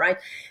war, right?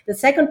 The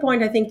second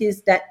point, I think,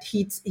 is that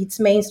its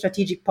main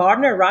strategic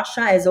partner,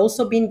 Russia, has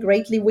also been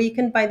greatly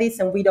weakened by this.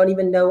 And we don't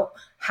even know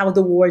how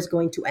the war is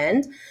going to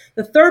end.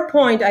 The third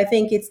point, I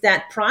think, is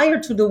that prior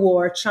to the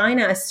war,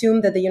 China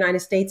assumed that the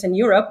United States and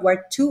Europe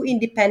were 2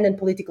 independent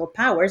political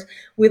powers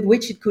with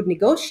which it could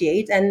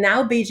negotiate. And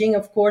now Beijing,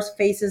 of course,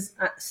 faces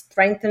a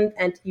strengthened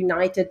and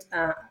united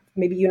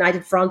maybe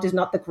united front is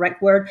not the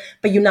correct word,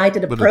 but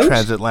united But approach. a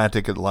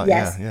transatlantic alliance.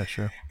 Yes. Yeah,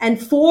 sure.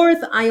 And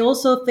fourth, I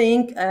also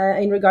think,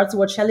 in regards to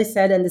what Shelley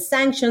said and the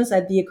sanctions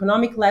at the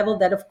economic level,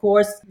 that of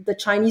course the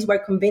Chinese were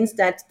convinced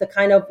that the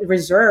kind of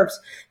reserves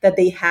that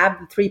they have,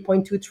 the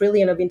 3.2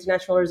 trillion of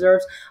international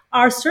reserves,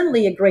 are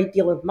certainly a great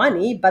deal of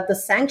money, but the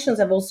sanctions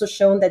have also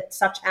shown that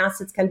such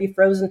assets can be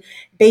frozen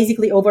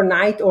basically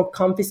overnight or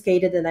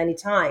confiscated at any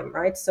time,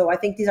 right? So I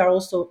think these are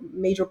also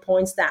major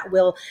points that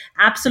will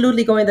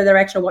absolutely go in the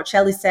direction of what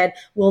Shelley said,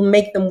 will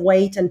make them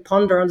wait and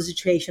ponder on the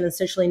situation and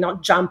essentially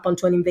not jump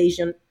onto an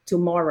invasion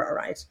tomorrow,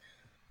 right?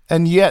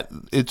 And yet,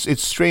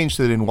 it's strange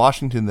that in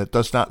Washington that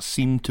does not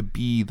seem to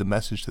be the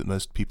message that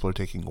most people are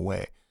taking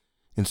away.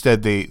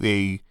 Instead,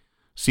 they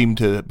seem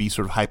to be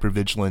sort of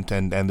hyper-vigilant,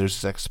 and there's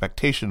this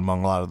expectation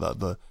among a lot of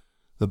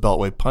the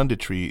Beltway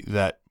punditry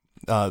that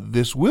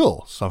this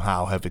will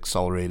somehow have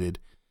accelerated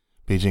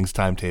Beijing's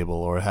timetable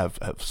or have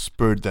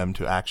spurred them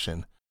to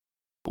action.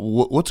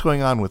 What's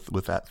going on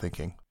with that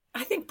thinking?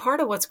 I think part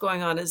of what's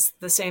going on is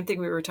the same thing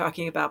we were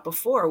talking about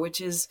before, which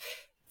is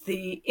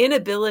the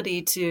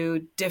inability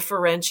to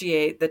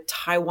differentiate the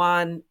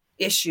Taiwan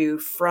issue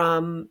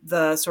from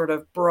the sort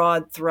of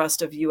broad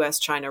thrust of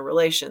U.S.-China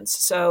relations.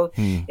 So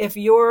if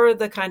you're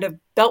the kind of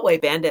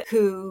Beltway bandit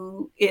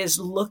who is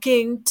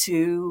looking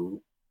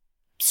to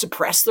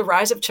suppress the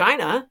rise of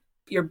China,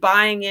 you're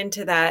buying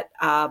into that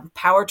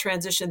power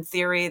transition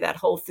theory, that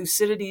whole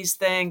Thucydides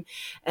thing,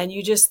 and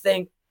you just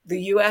think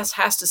the U.S.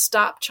 has to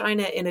stop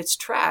China in its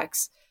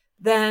tracks,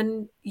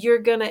 then you're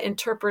going to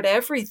interpret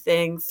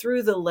everything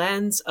through the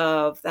lens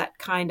of that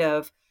kind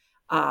of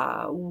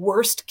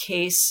worst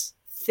case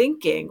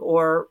thinking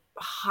or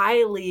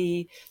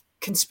highly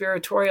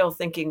conspiratorial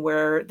thinking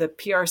where the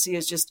PRC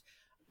is just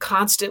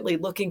constantly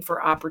looking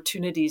for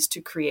opportunities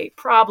to create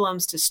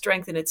problems, to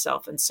strengthen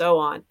itself, and so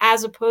on,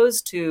 as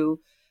opposed to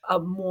a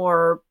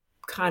more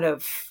kind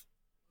of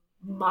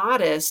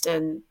modest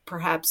and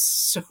perhaps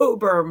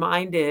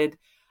sober-minded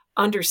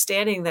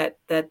understanding that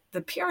the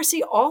PRC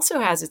also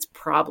has its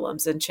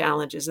problems and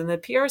challenges. And the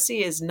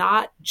PRC is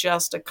not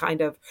just a kind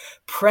of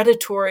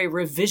predatory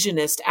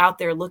revisionist out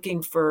there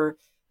looking for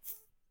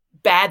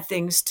bad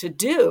things to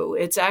do.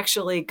 It's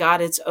actually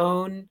got its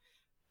own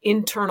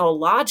internal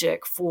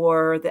logic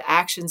for the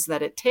actions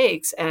that it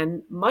takes.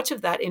 And much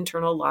of that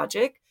internal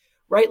logic,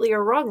 rightly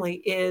or wrongly,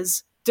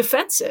 is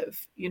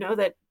defensive,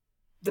 that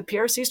the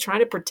PRC is trying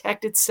to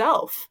protect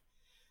itself.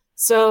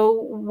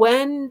 So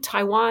when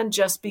Taiwan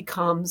just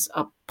becomes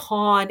a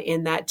pawn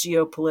in that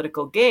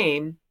geopolitical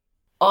game,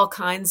 all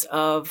kinds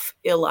of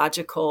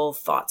illogical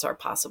thoughts are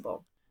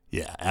possible.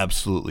 Yeah,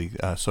 absolutely.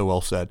 So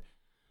well said.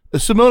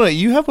 Simona,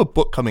 you have a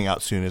book coming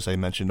out soon, as I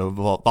mentioned, a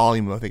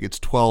volume, I think it's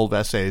 12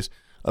 essays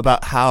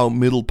about how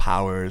middle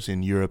powers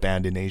in Europe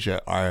and in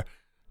Asia are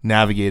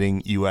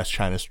navigating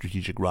U.S.-China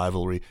strategic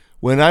rivalry.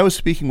 When I was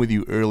speaking with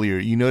you earlier,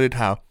 you noted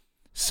how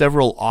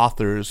several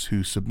authors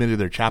who submitted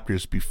their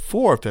chapters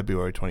before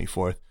February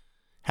 24th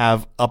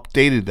have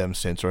updated them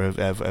since, or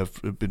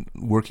have been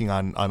working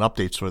on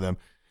updates for them.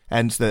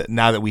 And that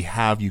now that we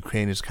have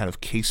Ukraine as kind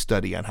of case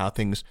study on how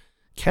things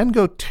can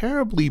go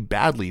terribly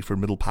badly for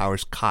middle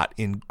powers caught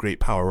in great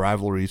power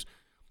rivalries,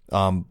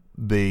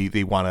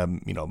 they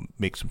want to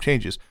make some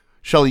changes.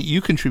 Shelley,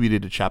 you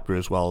contributed a chapter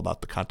as well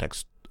about the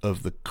context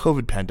of the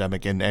COVID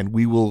pandemic, and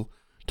we will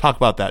talk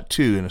about that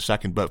too in a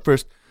second. But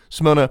first,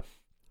 Simona,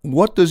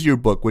 what does your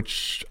book,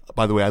 which,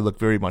 by the way, I look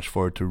very much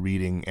forward to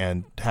reading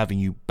and having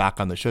you back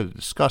on the show to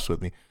discuss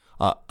with me,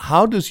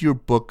 how does your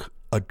book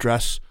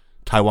address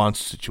Taiwan's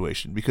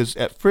situation? Because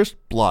at first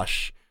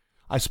blush,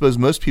 I suppose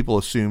most people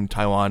assume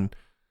Taiwan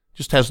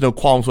just has no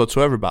qualms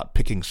whatsoever about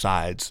picking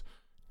sides.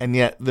 And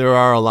yet there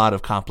are a lot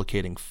of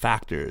complicating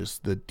factors.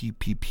 The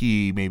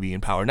DPP may be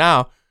in power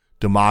now.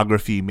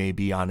 Demography may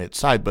be on its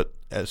side. But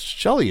as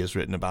Shelley has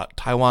written about,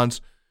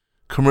 Taiwan's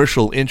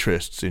commercial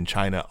interests in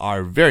China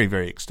are very,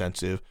 very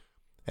extensive.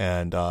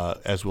 And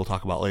as we'll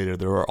talk about later,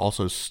 there are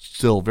also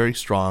still very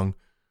strong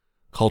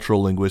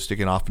cultural, linguistic,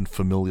 and often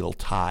familial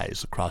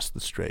ties across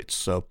the straits.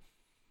 So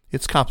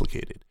it's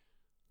complicated.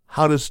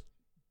 How does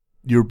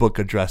your book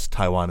address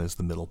Taiwan as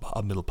the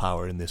middle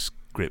power in this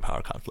great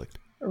power conflict?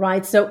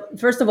 Right. So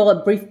first of all,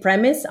 a brief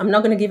premise. I'm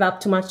not going to give up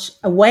too much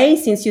away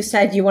since you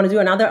said you want to do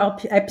another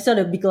episode.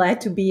 I'd be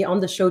glad to be on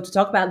the show to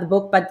talk about the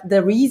book. But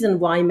the reason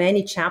why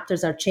many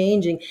chapters are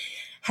changing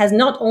has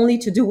not only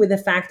to do with the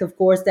fact, of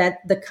course, that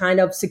the kind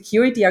of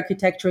security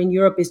architecture in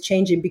Europe is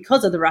changing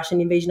because of the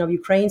Russian invasion of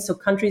Ukraine. So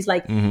countries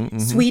like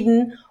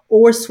Sweden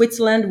or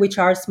Switzerland, which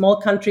are small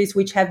countries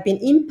which have been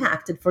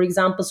impacted, for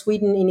example,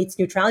 Sweden in its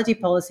neutrality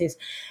policies,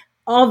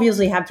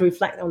 obviously have to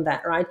reflect on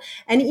that, right?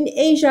 And in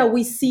Asia,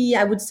 we see,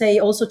 I would say,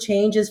 also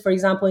changes, for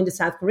example, in the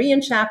South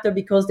Korean chapter,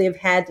 because they've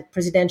had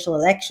presidential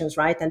elections,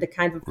 right? And the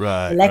kind of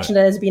election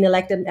that has been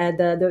elected,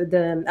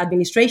 the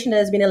administration that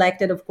has been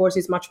elected, of course,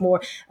 is much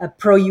more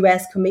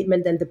pro-US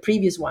commitment than the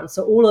previous one.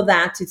 So all of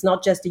that, it's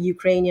not just the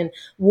Ukrainian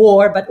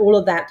war, but all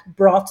of that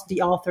brought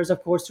the authors,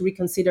 of course, to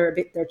reconsider a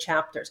bit their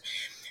chapters.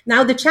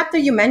 Now, the chapter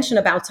you mentioned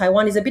about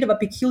Taiwan is a bit of a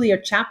peculiar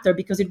chapter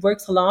because it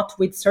works a lot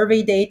with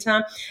survey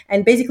data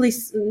and basically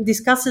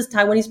discusses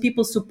Taiwanese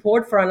people's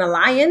support for an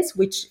alliance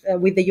which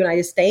with the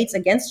United States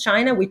against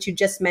China, which you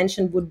just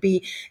mentioned would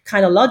be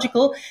kind of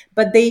logical.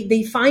 But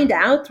they find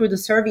out through the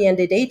survey and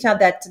the data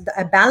that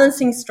a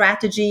balancing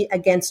strategy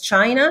against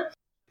China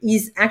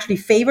is actually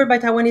favored by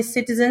Taiwanese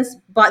citizens,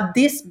 but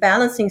this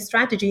balancing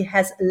strategy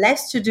has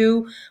less to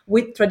do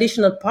with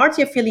traditional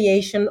party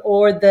affiliation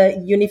or the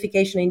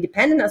unification and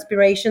independent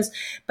aspirations,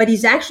 but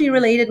is actually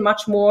related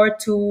much more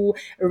to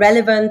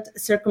relevant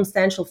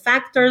circumstantial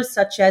factors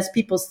such as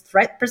people's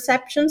threat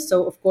perceptions.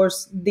 So, of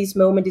course, this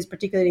moment is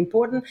particularly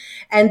important,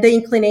 and the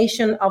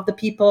inclination of the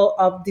people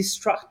of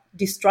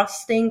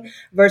distrusting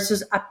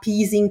versus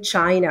appeasing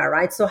China,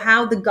 right? So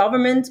how the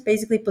government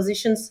basically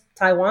positions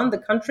Taiwan, the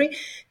country,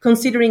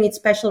 considering its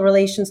special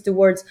relations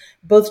towards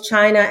both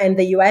China and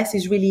the US,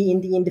 is really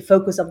in the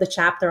focus of the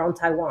chapter on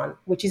Taiwan,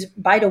 which is,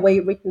 by the way,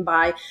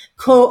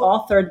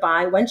 co-authored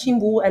by Wen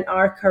Qingwu and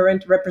our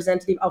current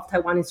representative of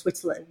Taiwan in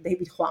Switzerland,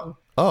 David Huang.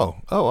 Oh,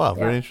 wow,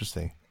 very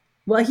interesting.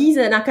 Well, he's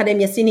an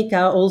Academia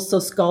Sinica also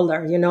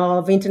scholar,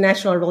 of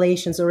international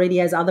relations, already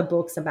has other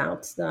books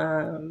about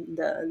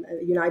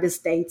the United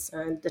States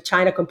and the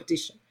China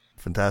competition.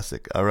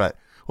 Fantastic. All right.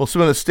 Well,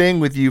 Simona, staying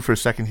with you for a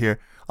second here,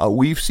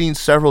 we've seen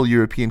several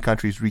European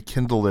countries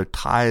rekindle their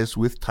ties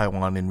with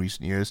Taiwan in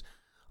recent years.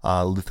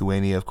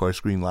 Lithuania, of course,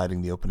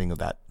 greenlighting the opening of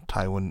that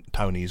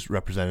Taiwanese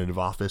representative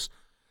office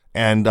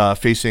and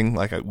facing,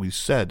 like we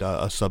said,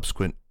 a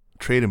subsequent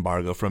trade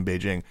embargo from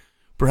Beijing.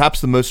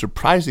 Perhaps the most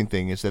surprising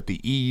thing is that the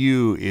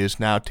EU is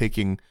now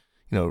taking,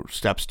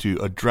 steps to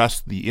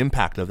address the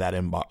impact of that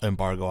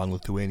embargo on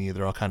Lithuania.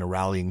 They're all kind of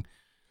rallying.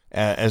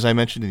 As I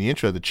mentioned in the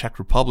intro, the Czech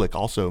Republic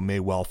also may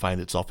well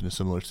find itself in a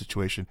similar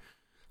situation.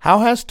 How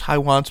has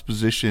Taiwan's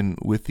position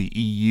with the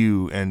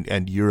EU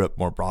and Europe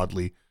more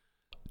broadly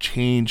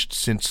changed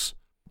since,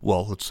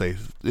 well, let's say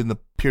in the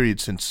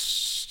period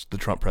since the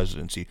Trump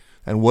presidency,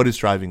 and what is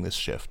driving this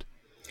shift?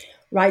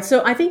 Right.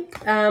 So I think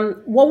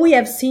what we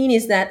have seen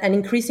is that an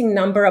increasing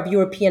number of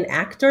European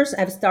actors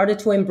have started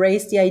to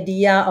embrace the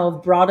idea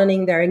of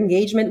broadening their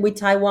engagement with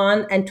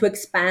Taiwan and to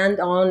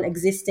expand on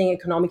existing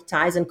economic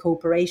ties and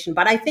cooperation.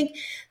 But I think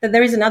that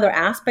there is another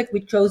aspect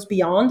which goes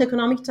beyond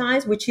economic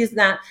ties, which is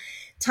that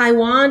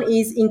Taiwan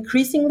is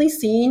increasingly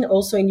seen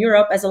also in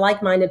Europe as a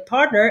like-minded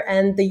partner,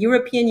 and the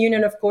European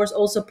Union, of course,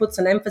 also puts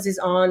an emphasis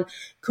on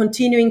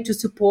continuing to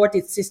support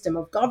its system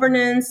of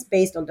governance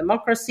based on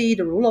democracy,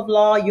 the rule of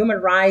law,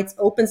 human rights,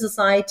 open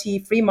society,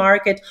 free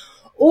market,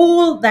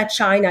 all that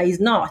China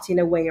is not, in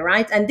a way,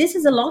 right? And this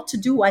is a lot to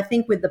do, I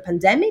think, with the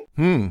pandemic,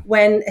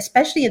 when,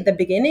 especially at the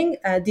beginning,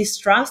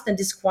 distrust and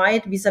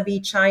disquiet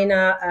vis-a-vis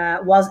China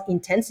was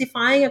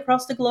intensifying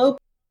across the globe.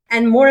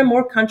 And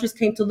more countries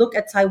came to look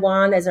at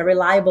Taiwan as a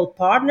reliable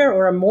partner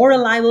or a more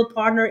reliable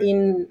partner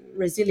in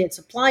resilient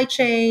supply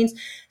chains,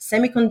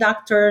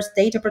 semiconductors,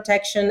 data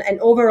protection, and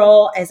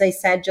overall, as I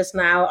said just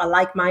now, a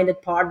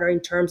like-minded partner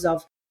in terms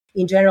of,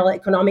 in general,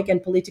 economic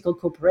and political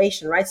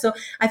cooperation, right? So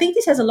I think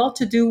this has a lot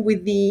to do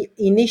with the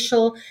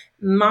initial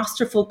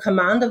masterful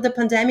command of the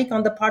pandemic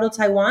on the part of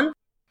Taiwan.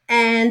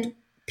 And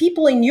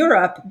people in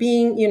Europe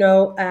being,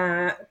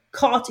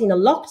 caught in a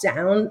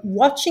lockdown,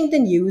 watching the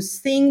news,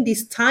 seeing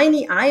this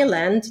tiny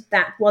island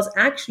that was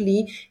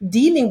actually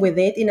dealing with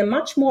it in a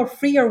much more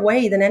freer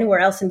way than anywhere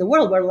else in the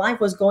world, where life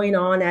was going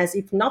on as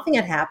if nothing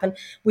had happened,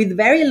 with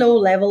very low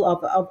level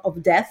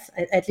of death,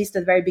 at least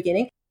at the very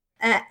beginning.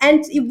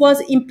 And it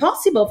was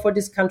impossible for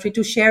this country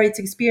to share its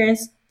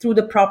experience through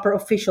the proper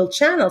official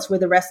channels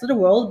with the rest of the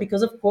world,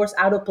 because, of course,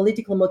 out of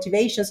political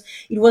motivations,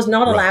 it was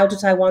not allowed to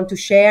Taiwan to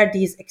share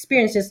these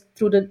experiences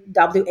through the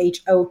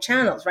WHO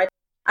channels, right?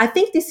 I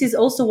think this is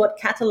also what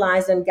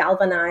catalyzed and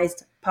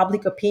galvanized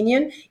public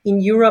opinion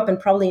in Europe and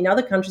probably in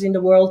other countries in the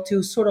world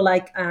to sort of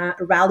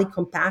rally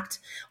compact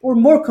or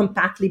more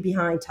compactly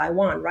behind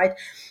Taiwan, right?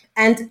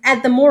 And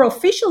at the more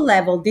official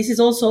level, this is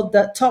also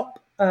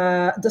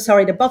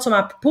the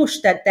bottom-up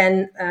push that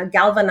then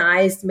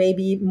galvanized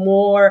maybe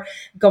more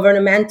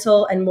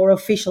governmental and more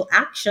official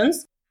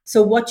actions.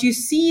 So what you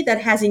see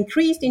that has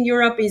increased in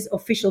Europe is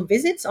official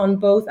visits on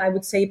both, I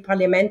would say,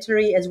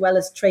 parliamentary as well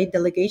as trade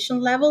delegation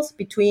levels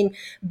between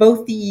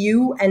both the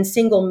EU and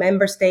single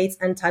member states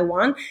and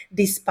Taiwan,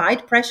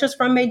 despite pressures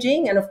from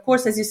Beijing. And of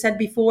course, as you said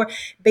before,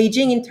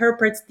 Beijing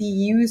interprets the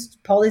EU's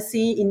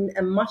policy in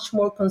a much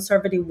more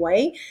conservative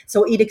way.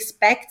 So it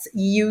expects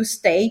EU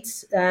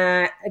states,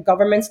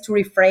 governments to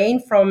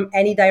refrain from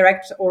any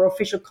direct or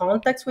official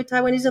contacts with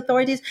Taiwanese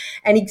authorities.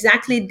 And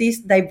exactly this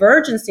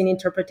divergence in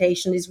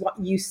interpretation is what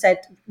you said,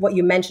 what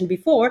you mentioned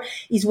before,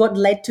 is what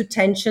led to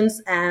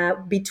tensions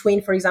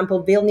between, for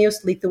example,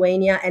 Vilnius,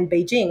 Lithuania, and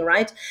Beijing,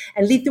 right?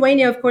 And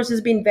Lithuania, of course,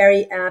 has been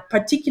very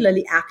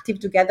particularly active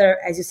together,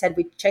 as you said,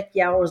 with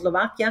Czechia or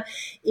Slovakia,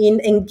 in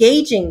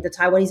engaging the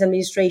Taiwanese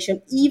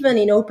administration, even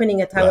in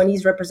opening a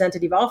Taiwanese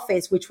representative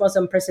office, which was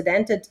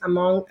unprecedented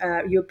among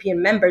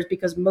European members,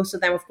 because most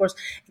of them, of course,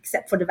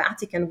 except for the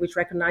Vatican, which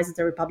recognizes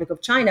the Republic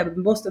of China, but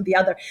most of the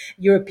other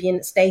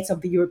European states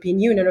of the European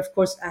Union, of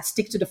course,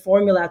 stick to the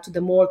formula, to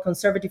the more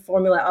conservative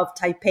formula of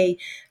Taipei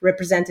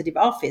representative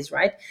office,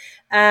 right?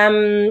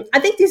 I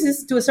think this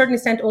is to a certain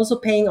extent also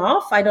paying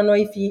off. I don't know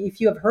if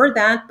you have heard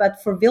that,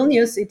 but for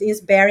Vilnius, it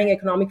is bearing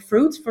economic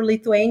fruits for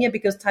Lithuania,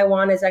 because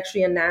Taiwan has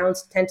actually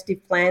announced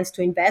tentative plans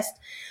to invest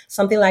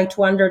something like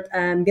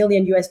 $200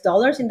 million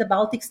in the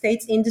Baltic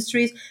states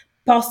industries,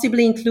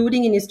 possibly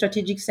including in the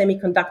strategic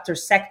semiconductor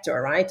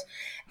sector, right?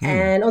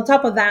 And on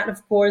top of that,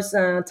 of course,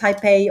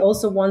 Taipei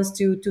also wants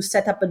to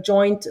set up a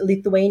joint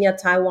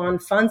Lithuania-Taiwan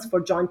funds for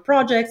joint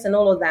projects, and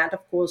all of that,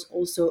 of course,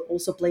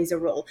 also plays a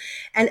role.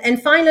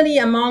 And finally,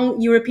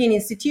 among European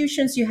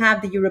institutions, you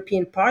have the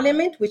European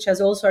Parliament, which has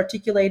also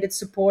articulated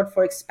support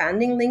for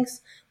expanding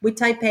links with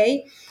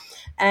Taipei.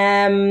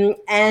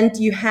 And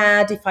you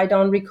had, if I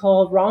don't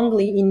recall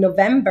wrongly, in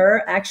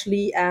November,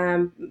 actually,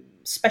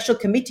 special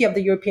committee of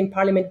the European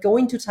Parliament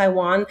going to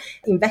Taiwan,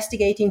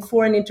 investigating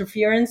foreign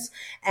interference,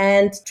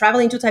 and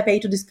traveling to Taipei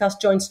to discuss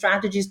joint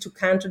strategies to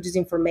counter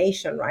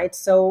disinformation, right?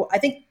 So I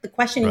think the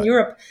question in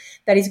Europe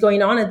that is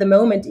going on at the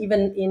moment,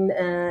 even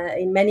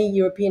in many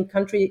European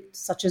countries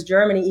such as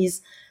Germany,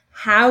 is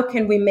how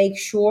can we make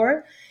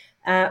sure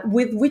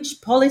with which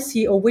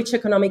policy or which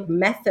economic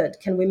method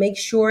can we make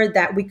sure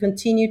that we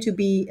continue to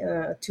be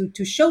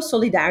to show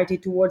solidarity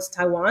towards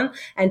Taiwan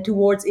and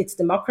towards its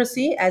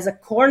democracy as a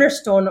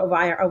cornerstone of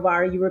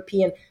our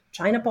European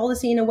China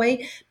policy in a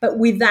way, but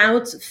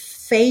without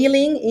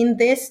failing in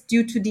this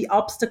due to the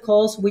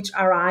obstacles which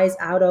arise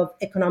out of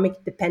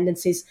economic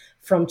dependencies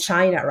from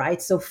China,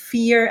 right? So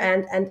fear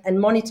and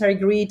monetary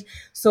greed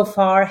so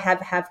far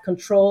have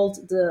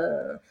controlled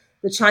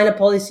the China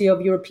policy of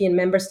European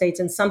member states,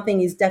 and something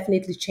is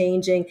definitely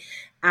changing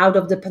out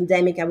of the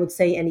pandemic, I would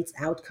say, and its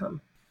outcome.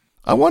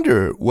 I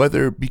wonder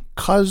whether,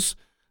 because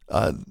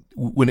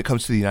when it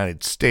comes to the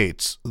United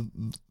States,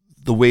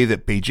 the way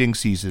that Beijing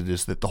sees it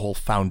is that the whole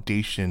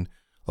foundation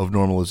of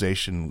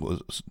normalization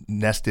was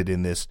nested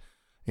in this,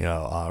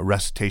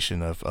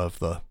 recitation of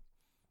the,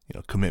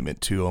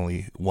 commitment to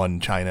only one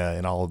China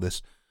and all of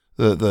this,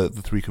 the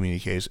three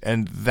communiques,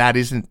 and that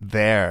isn't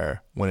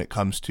there when it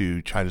comes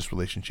to China's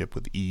relationship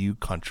with EU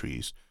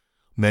countries,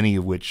 many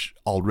of which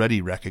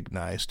already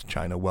recognized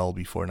China well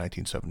before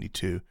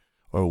 1972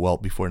 or well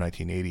before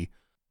 1980.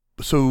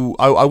 So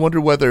I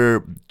wonder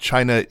whether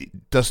China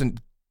doesn't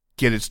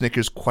get its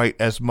knickers quite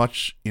as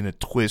much in a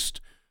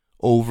twist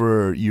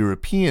over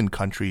European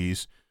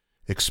countries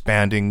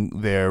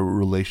expanding their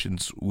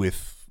relations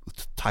with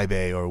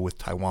Taipei or with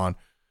Taiwan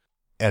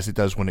as it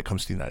does when it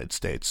comes to the United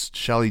States.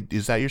 Shelley,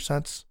 is that your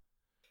sense?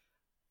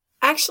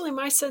 Actually,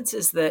 my sense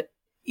is that,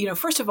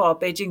 first of all,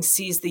 Beijing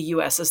sees the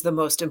U.S. as the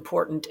most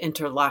important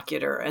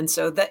interlocutor. And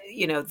so that,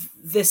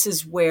 this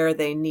is where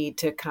they need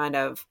to kind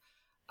of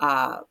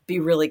be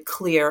really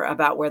clear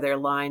about where their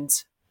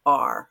lines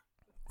are.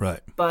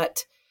 Right.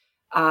 But,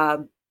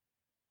 the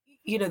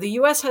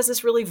U.S. has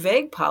this really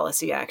vague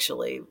policy,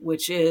 actually,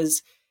 which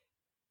is,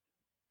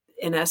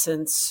 in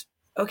essence,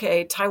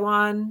 okay,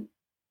 Taiwan,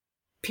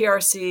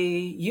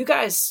 PRC, you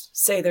guys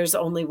say there's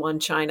only one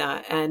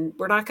China, and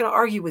we're not going to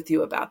argue with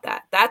you about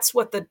that. That's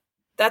what the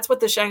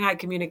Shanghai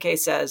communique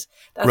says.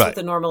 That's what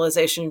the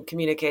normalization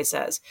communique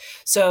says.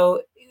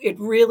 So it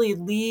really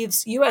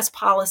leaves, U.S.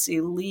 policy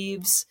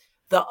leaves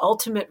the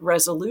ultimate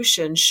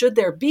resolution, should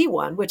there be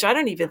one, which I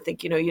don't even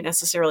think, you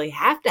necessarily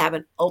have to have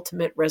an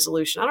ultimate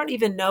resolution. I don't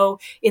even know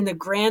in the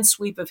grand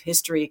sweep of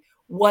history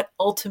what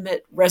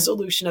ultimate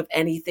resolution of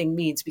anything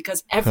means,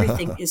 because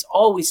everything is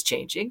always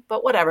changing,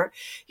 but whatever.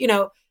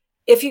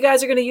 If you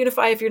guys are going to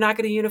unify, if you're not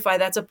going to unify,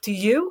 that's up to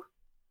you.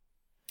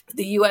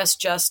 The U.S.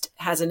 just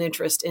has an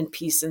interest in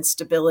peace and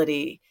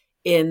stability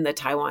in the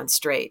Taiwan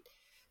Strait.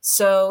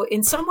 So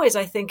in some ways,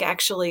 I think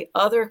actually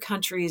other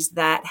countries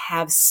that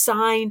have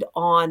signed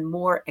on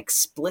more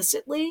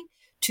explicitly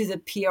to the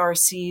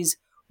PRC's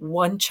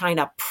One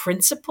China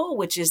principle,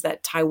 which is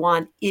that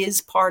Taiwan is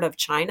part of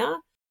China,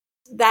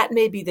 that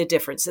may be the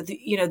difference. That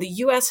the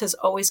U.S. has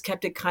always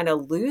kept it kind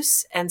of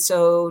loose. And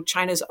so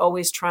China's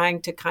always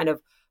trying to kind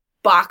of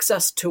box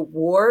us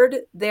toward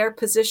their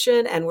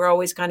position. And we're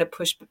always kind of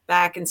pushed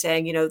back and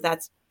saying,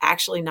 that's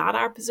actually not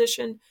our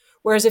position.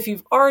 Whereas if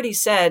you've already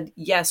said,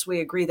 yes,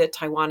 we agree that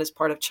Taiwan is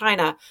part of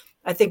China,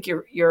 I think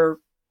your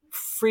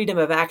freedom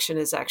of action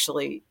is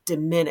actually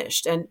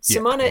diminished. And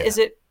Simona, is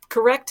it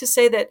correct to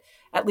say that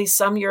at least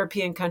some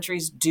European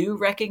countries do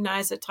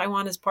recognize that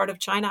Taiwan is part of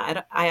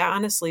China? I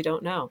honestly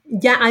don't know.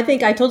 Yeah, I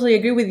think I totally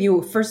agree with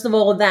you. First of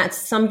all, that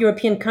some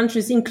European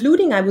countries,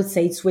 including, I would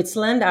say,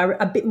 Switzerland, are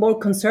a bit more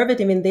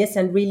conservative in this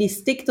and really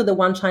stick to the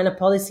one China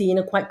policy in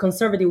a quite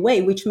conservative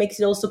way, which makes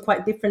it also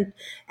quite different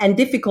and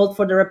difficult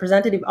for the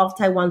representative of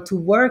Taiwan to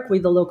work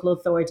with the local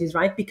authorities,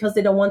 right? Because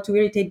they don't want to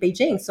irritate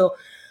Beijing. So,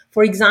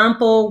 for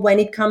example, when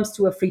it comes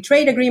to a free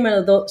trade agreement,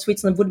 although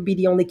Switzerland would be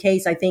the only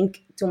case, I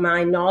think, to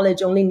my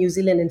knowledge, only New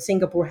Zealand and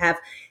Singapore have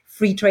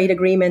free trade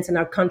agreements and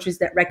are countries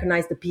that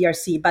recognize the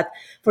PRC. But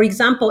for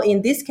example,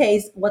 in this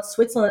case, what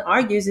Switzerland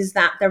argues is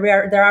that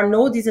there are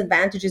no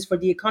disadvantages for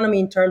the economy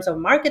in terms of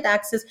market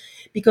access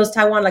because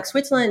Taiwan, like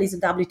Switzerland, is a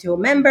WTO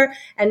member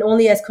and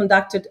only has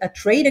conducted a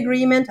trade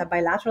agreement, a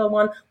bilateral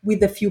one,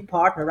 with a few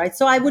partners, right?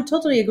 So I would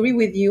totally agree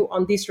with you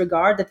on this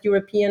regard that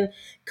European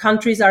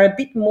countries are a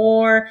bit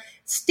more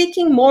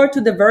sticking more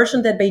to the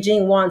version that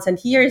Beijing wants. And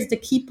here is the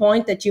key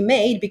point that you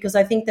made, because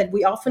I think that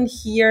we often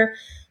hear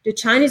the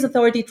Chinese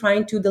authority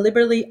trying to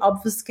deliberately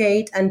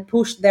obfuscate and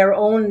push their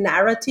own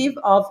narrative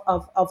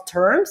of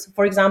terms.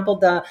 For example,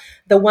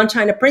 the One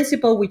China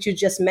principle, which you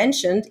just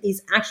mentioned,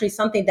 is actually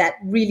something that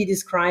really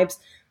describes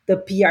the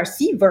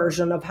PRC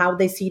version of how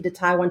they see the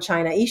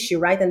Taiwan-China issue,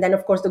 right? And then,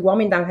 of course, the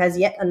Kuomintang has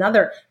yet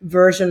another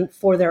version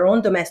for their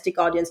own domestic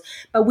audience.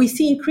 But we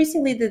see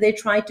increasingly that they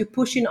try to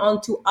push it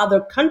onto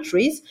other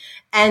countries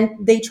and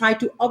they try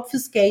to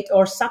obfuscate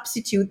or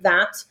substitute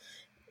that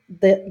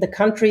the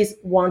country's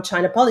one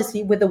China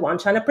policy with the one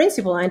China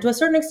principle. And to a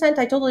certain extent,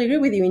 I totally agree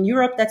with you. In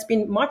Europe, that's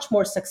been much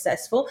more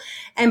successful.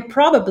 And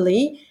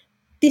probably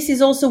this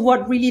is also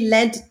what really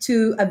led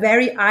to a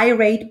very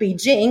irate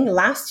Beijing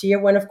last year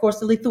when, of course,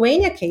 the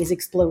Lithuania case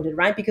exploded,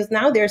 right? Because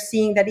now they're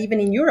seeing that even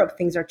in Europe,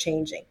 things are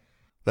changing.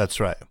 That's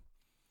right.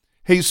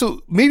 Hey,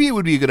 so maybe it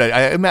would be a good idea.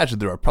 I imagine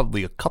there are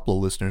probably a couple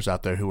of listeners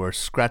out there who are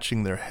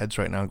scratching their heads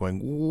right now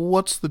going,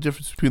 what's the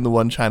difference between the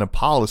one China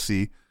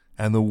policy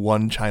and the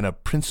one China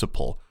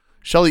principle?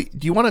 Shelley,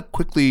 do you want to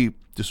quickly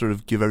just sort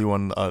of give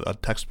everyone a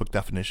textbook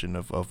definition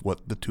of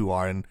what the two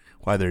are and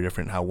why they're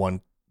different, how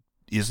one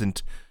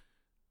isn't,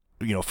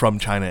 from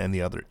China and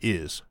the other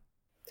is?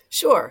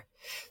 Sure.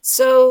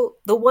 So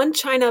the one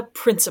China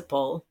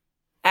principle,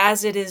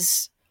 as it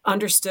is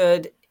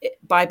understood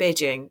by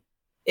Beijing,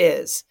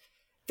 is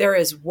there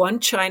is one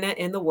China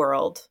in the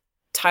world.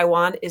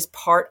 Taiwan is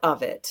part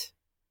of it.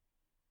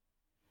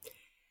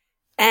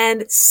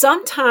 And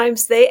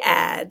sometimes they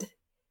add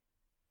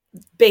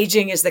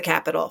Beijing is the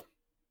capital.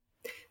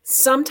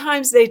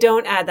 Sometimes they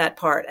don't add that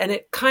part, and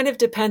it kind of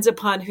depends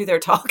upon who they're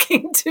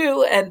talking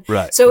to. And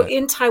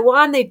in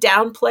Taiwan, they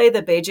downplay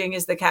that Beijing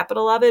is the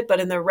capital of it,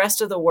 but in the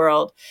rest of the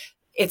world,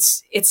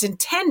 it's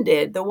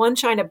intended, the one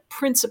China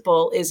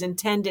principle is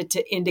intended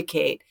to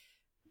indicate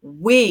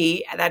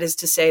we, that is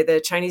to say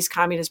the Chinese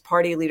Communist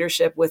Party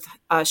leadership with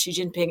Xi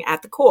Jinping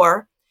at the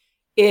core,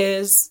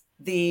 is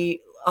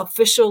the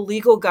official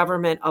legal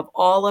government of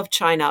all of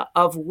China,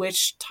 of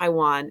which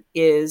Taiwan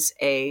is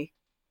a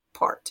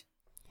part.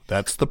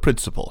 That's the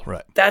principle,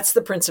 right? That's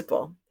the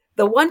principle.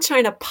 The one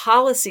China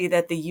policy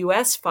that the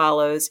U.S.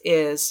 follows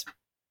is,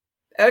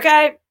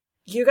 okay,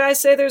 you guys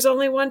say there's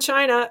only one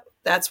China.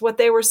 That's what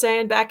they were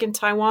saying back in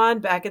Taiwan,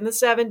 back in the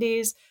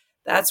 70s.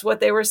 That's what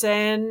they were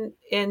saying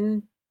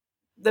in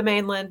the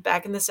mainland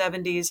back in the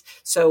 70s.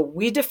 So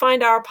we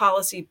defined our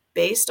policy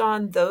based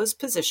on those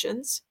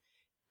positions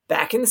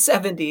back in the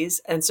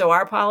 70s. And so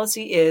our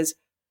policy is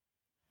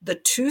the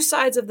two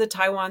sides of the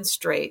Taiwan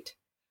Strait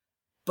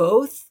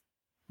both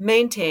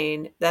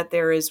maintain that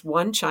there is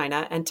one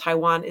China and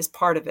Taiwan is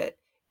part of it.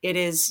 It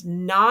is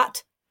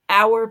not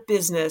our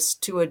business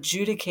to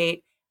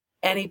adjudicate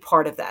any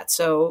part of that.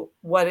 So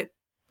what it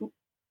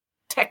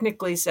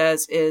technically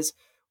says is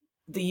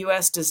the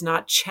U.S. does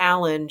not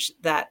challenge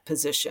that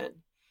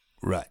position.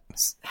 Right.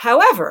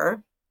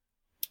 However,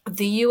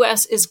 the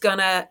U.S.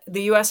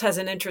 has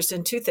an interest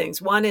in two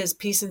things. One is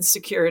peace and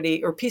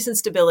security, or peace and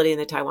stability in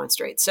the Taiwan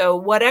Strait. So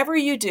whatever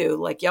you do,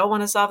 like y'all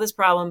want to solve this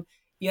problem,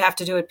 you have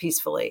to do it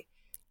peacefully.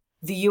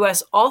 The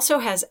U.S. also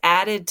has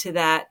added to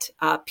that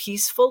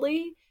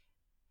peacefully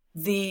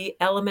the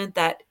element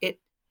that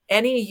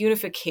any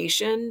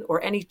unification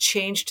or any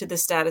change to the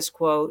status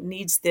quo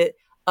needs the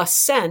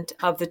assent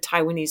of the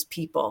Taiwanese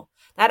people.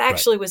 That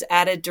actually was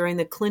added during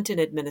the Clinton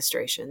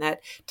administration,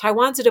 that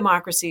Taiwan's a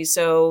democracy,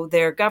 so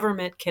their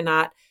government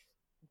cannot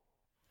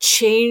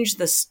change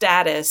the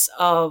status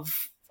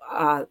of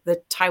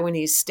the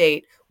Taiwanese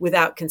state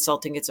without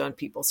consulting its own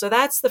people. So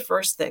that's the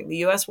first thing. The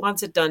U.S.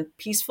 wants it done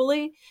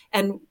peacefully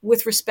and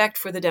with respect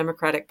for the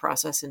democratic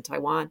process in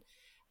Taiwan.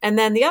 And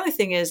then the other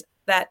thing is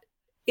that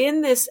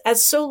in this,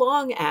 as so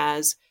long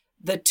as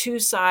the two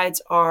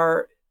sides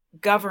are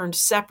governed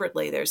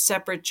separately, there's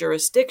separate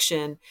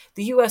jurisdiction,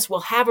 the U.S. will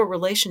have a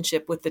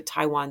relationship with the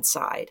Taiwan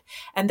side.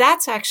 And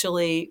that's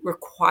actually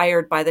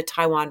required by the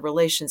Taiwan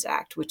Relations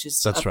Act, which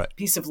is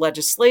piece of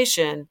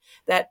legislation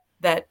that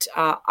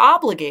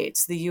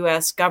obligates the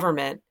U.S.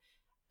 government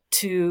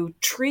to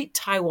treat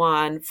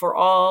Taiwan for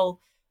all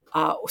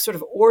sort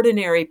of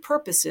ordinary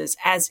purposes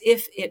as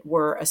if it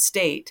were a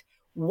state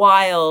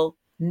while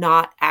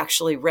not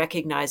actually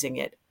recognizing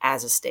it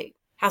as a state.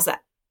 How's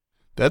that?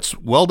 That's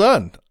well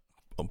done.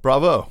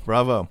 Bravo,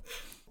 bravo.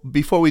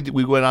 Before we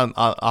went on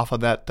off on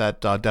that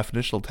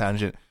definitional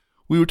tangent,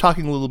 we were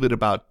talking a little bit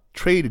about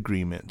trade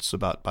agreements,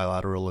 about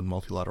bilateral and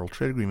multilateral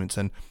trade agreements,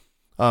 and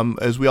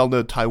as we all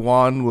know,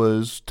 Taiwan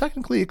was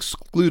technically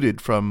excluded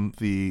from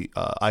the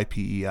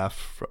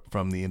IPEF,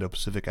 from the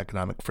Indo-Pacific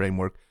Economic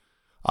Framework.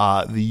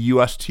 The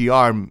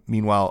USTR,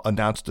 meanwhile,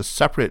 announced a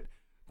separate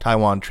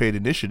Taiwan trade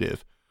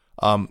initiative.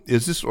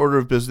 Is this order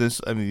of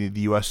business, I mean,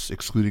 the U.S.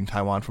 excluding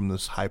Taiwan from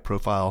this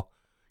high-profile,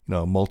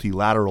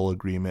 multilateral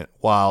agreement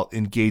while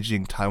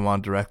engaging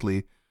Taiwan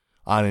directly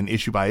on an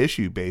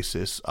issue-by-issue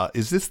basis,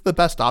 is this the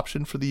best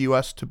option for the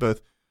U.S. to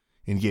both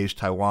engage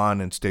Taiwan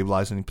and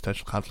stabilize any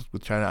potential conflict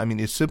with China? I mean,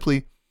 is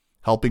simply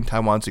helping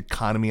Taiwan's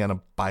economy on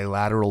a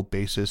bilateral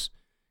basis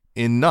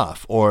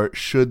enough, or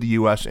should the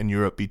U.S. and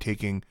Europe be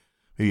taking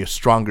maybe a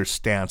stronger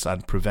stance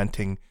on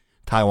preventing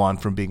Taiwan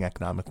from being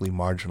economically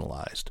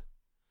marginalized?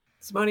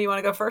 Simona, you want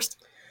to go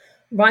first?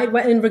 Right.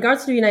 Well, in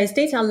regards to the United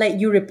States, I'll let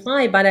you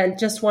reply. But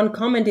just one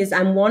comment is,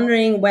 I'm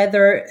wondering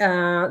whether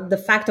the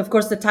fact, of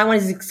course, that Taiwan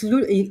is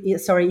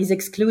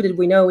excluded.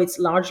 We know it's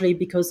largely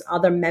because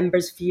other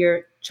members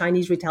fear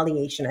Chinese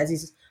retaliation, as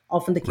is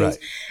often the case. Right.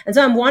 And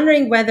so I'm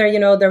wondering whether,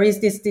 there is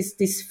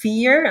this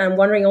fear. I'm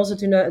wondering also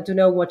to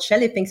know what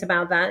Shelley thinks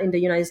about that in the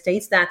United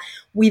States, that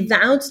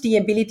without the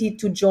ability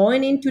to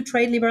join into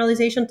trade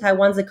liberalization,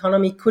 Taiwan's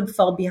economy could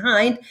fall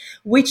behind,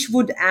 which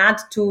would add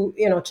to,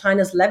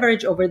 China's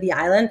leverage over the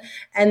island.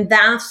 And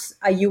thus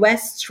a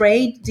US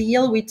trade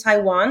deal with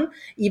Taiwan,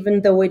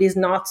 even though it is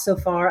not so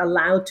far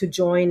allowed to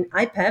join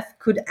IPEF,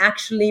 could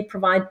actually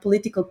provide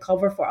political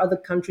cover for other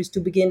countries to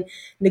begin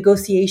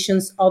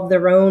negotiations of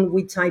their own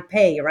with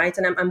Taipei, right?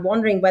 And I'm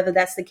wondering whether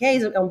that's the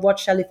case and what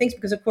Shelley thinks,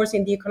 because of course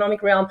in the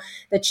economic realm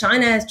that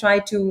China has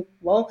tried to,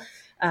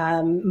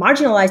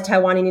 marginalize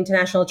Taiwan in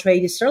international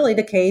trade is certainly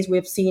the case.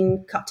 We've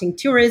seen cutting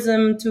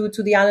tourism to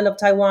the island of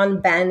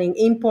Taiwan, banning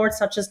imports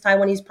such as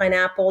Taiwanese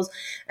pineapples.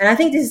 And I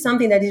think this is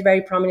something that is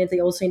very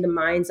prominently also in the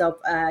minds of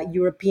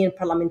European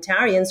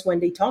parliamentarians when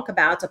they talk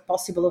about a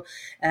possible,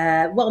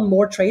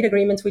 more trade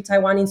agreements with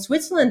Taiwan. In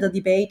Switzerland, the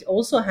debate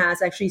also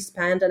has actually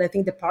spanned, and I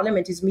think the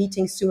parliament is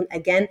meeting soon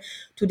again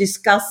to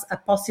discuss a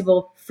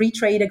possible free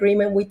trade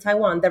agreement with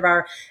Taiwan. There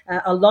are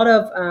a lot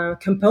of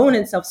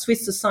components of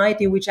Swiss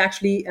society which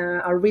actually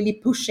are really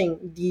pushing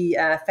the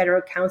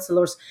federal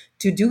councillors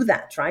to do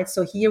that, right?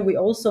 So here we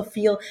also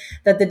feel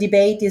that the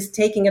debate is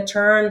taking a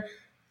turn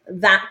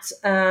that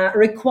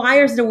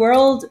requires the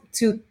world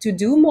to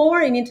do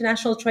more in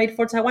international trade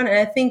for Taiwan. And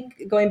I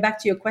think, going back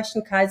to your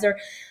question, Kaiser,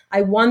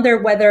 I wonder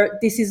whether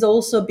this is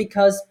also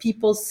because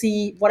people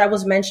see what I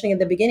was mentioning at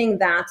the beginning,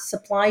 that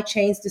supply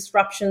chains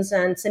disruptions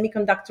and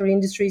semiconductor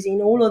industries,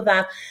 in all of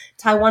that,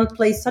 Taiwan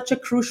plays such a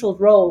crucial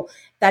role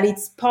that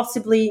it's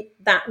possibly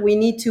that we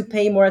need to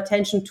pay more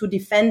attention to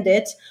defend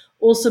it,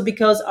 also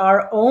because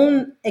our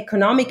own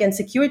economic and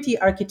security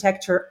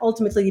architecture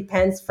ultimately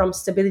depends from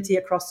stability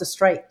across the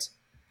strait.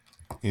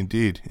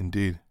 Indeed.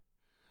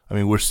 I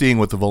mean, we're seeing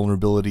what the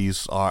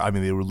vulnerabilities are. I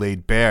mean, they were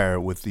laid bare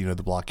with, the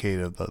blockade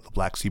of the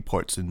Black Sea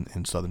ports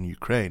in southern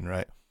Ukraine,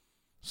 right?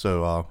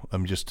 So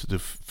just the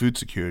food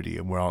security,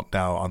 and we're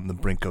now on the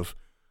brink of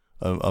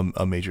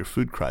a major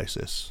food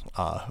crisis.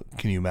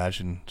 Can you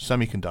imagine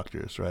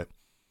semiconductors, right?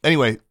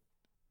 Anyway,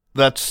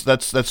 that's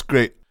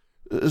great.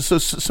 So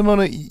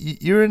Simona,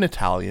 you're an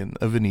Italian,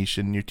 a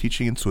Venetian. You're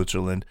teaching in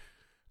Switzerland.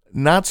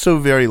 Not so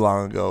very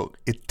long ago,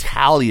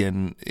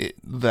 Italian,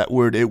 that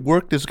word, it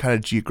worked as a kind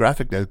of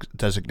geographic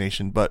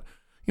designation, but,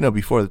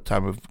 before the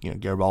time of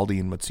Garibaldi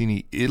and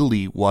Mazzini,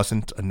 Italy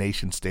wasn't a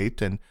nation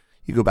state, and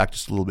you go back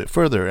just a little bit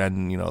further,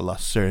 and, La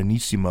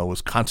Serenissima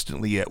was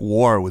constantly at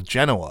war with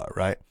Genoa,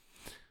 right?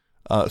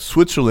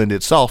 Switzerland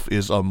itself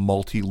is a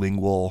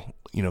multilingual,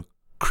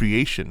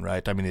 creation,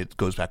 right? I mean, it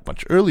goes back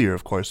much earlier,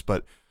 of course,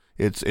 but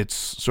it's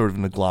sort of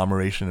an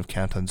agglomeration of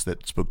cantons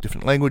that spoke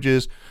different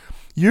languages.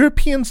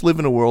 Europeans live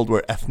in a world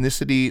where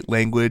ethnicity,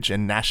 language,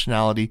 and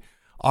nationality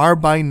are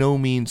by no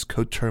means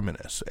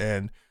coterminous.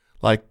 And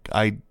like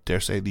I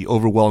dare say, the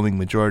overwhelming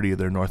majority of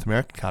their North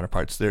American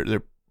counterparts,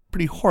 they're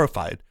pretty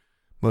horrified,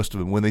 most of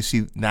them, when they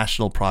see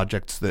national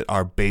projects that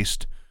are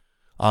based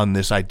on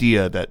this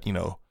idea that,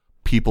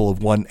 people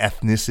of one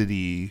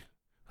ethnicity,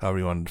 however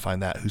you want to define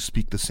that, who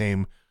speak the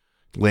same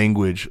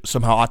language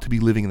somehow ought to be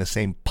living in the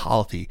same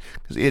polity,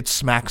 because it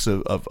smacks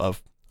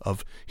of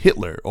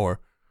Hitler or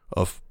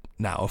of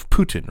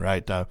Putin,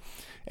 right?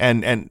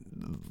 And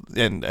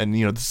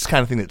this is the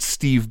kind of thing that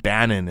Steve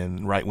Bannon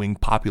and right-wing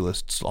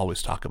populists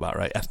always talk about,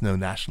 right?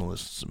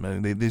 Ethno-nationalists. I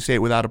mean, they say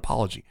it without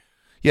apology.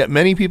 Yet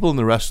many people in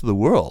the rest of the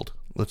world,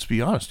 let's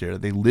be honest here,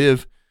 they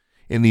live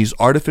in these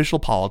artificial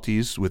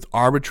polities with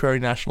arbitrary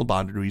national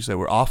boundaries that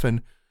were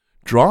often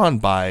drawn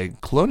by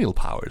colonial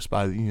powers,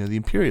 by the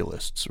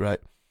imperialists, right?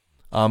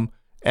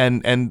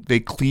 And they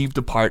cleaved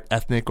apart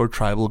ethnic or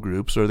tribal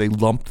groups, or they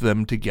lumped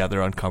them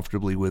together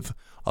uncomfortably with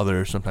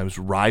other, sometimes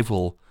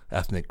rival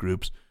ethnic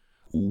groups.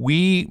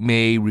 We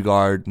may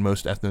regard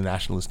most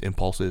ethno-nationalist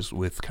impulses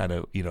with kind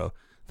of,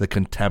 the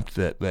contempt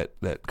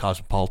that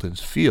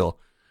cosmopolitans feel,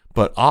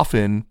 but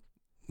often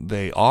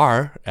they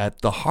are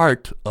at the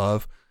heart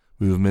of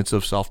movements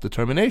of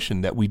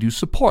self-determination that we do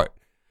support.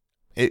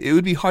 It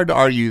would be hard to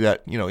argue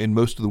that, in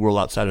most of the world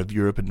outside of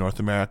Europe and North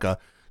America,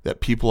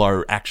 that people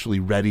are actually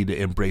ready to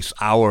embrace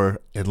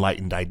our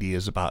enlightened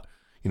ideas about,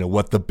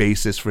 what the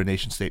basis for a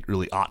nation state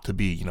really ought to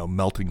be,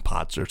 melting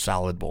pots or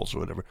salad bowls or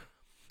whatever.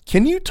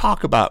 Can you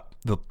talk about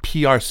the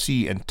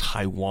PRC and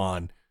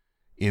Taiwan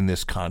in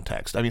this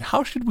context? I mean,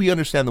 how should we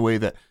understand the way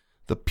that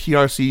the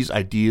PRC's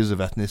ideas of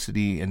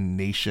ethnicity and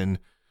nation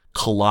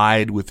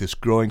collide with this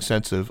growing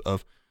sense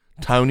of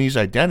Taiwanese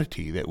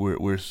identity that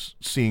we're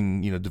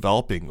seeing,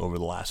 developing over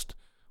the last,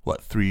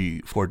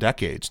 3-4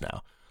 decades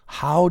now?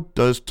 How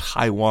does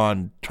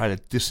Taiwan try to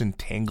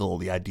disentangle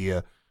the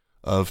idea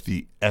of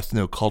the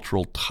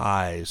ethnocultural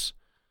ties,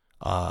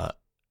 and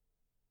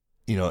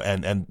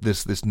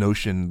this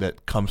notion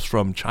that comes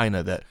from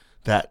China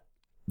that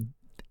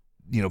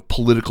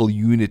political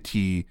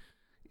unity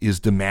is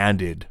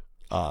demanded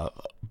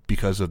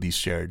because of these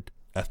shared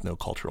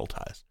ethnocultural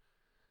ties?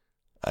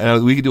 I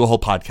know we could do a whole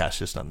podcast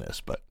just on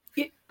this, but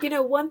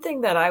one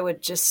thing that I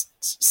would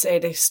just say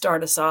to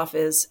start us off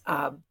is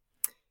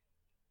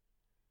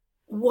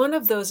one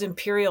of those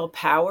imperial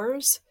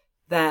powers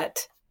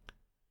that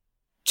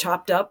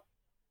chopped up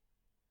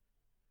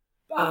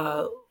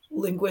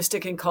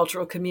linguistic and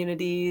cultural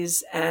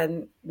communities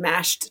and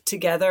mashed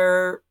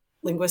together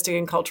linguistic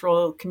and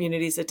cultural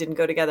communities that didn't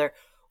go together.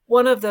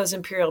 One of those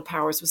imperial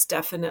powers was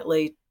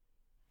definitely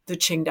the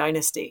Qing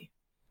dynasty.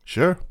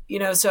 Sure.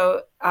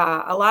 So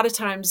a lot of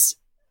times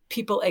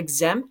people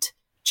exempt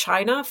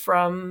China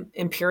from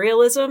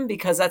imperialism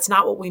because that's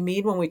not what we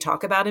mean when we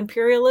talk about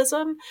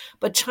imperialism.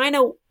 But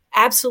China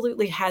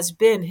absolutely has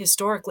been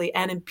historically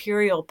an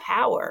imperial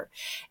power.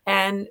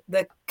 And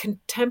the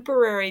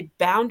contemporary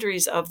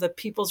boundaries of the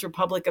People's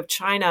Republic of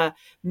China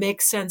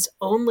make sense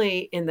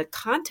only in the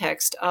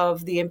context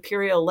of the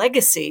imperial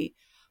legacy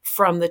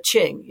from the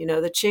Qing.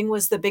 The Qing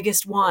was the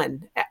biggest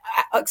one,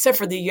 except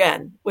for the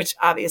Yuan, which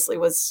obviously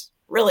was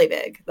really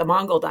big, the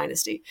Mongol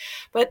dynasty.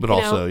 But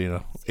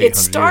also, it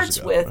starts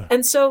ago, with, right?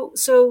 And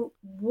so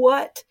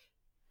what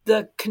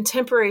the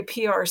contemporary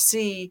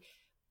PRC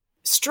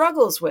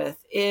struggles with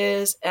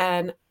is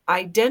an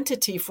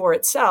identity for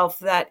itself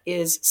that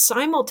is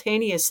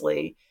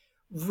simultaneously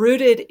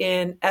rooted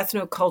in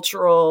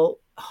ethnocultural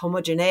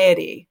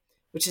homogeneity,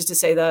 which is to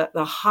say the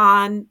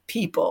Han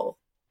people.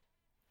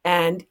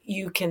 And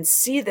you can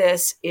see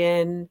this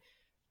in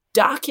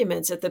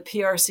documents that the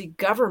PRC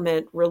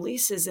government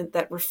releases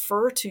that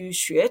refer to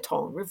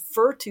Xuetong,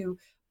 refer to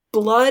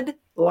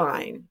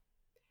bloodline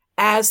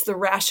as the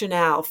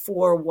rationale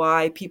for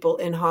why people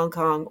in Hong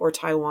Kong or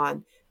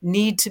Taiwan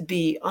need to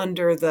be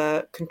under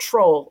the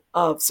control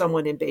of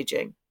someone in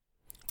Beijing.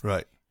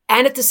 Right.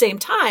 And at the same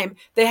time,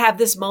 they have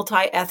this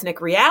multi-ethnic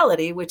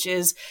reality, which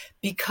is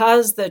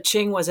because the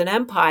Qing was an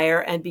empire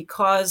and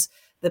because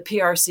the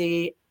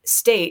PRC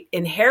state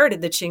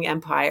inherited the Qing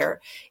empire,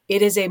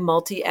 it is a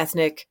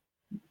multi-ethnic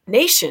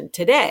nation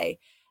today.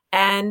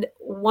 And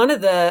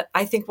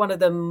I think one of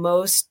the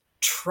most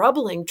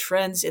troubling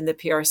trends in the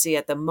PRC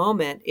at the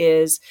moment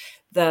is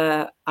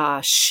the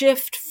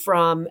shift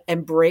from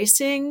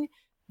embracing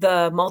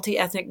the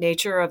multi-ethnic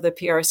nature of the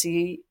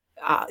PRC,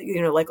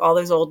 like all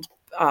those old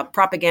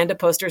propaganda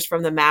posters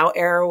from the Mao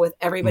era with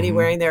everybody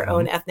wearing their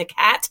own ethnic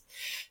hat,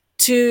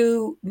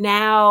 to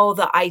now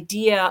the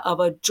idea of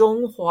a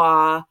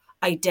Zhonghua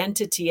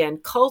identity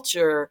and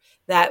culture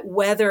that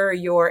whether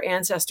your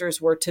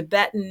ancestors were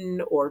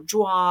Tibetan or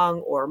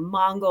Zhuang or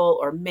Mongol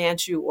or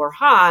Manchu or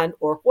Han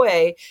or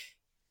Hui,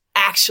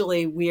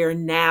 actually we are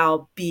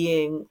now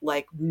being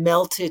like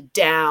melted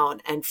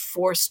down and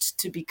forced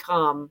to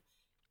become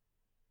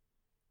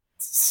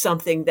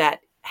something that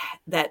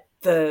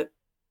the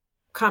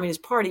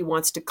Communist Party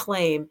wants to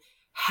claim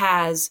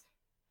has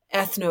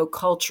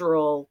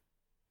ethnocultural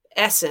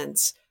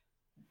essence,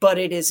 but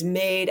it is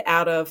made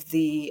out of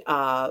the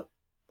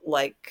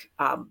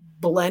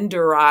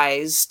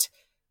blenderized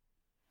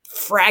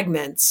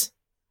fragments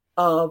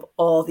of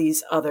all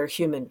these other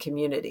human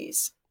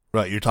communities.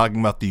 Right. You're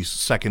talking about the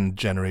second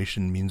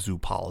generation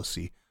Minzu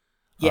policy,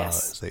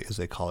 yes, as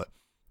they call it.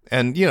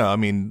 And,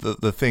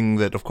 the thing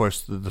that, of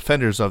course, the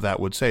defenders of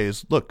that would say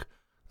is, look,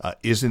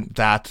 isn't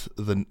that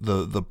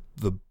the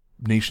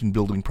nation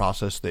building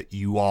process that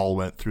you all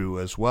went through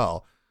as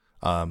well?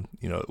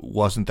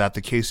 Wasn't that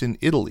the case in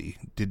Italy?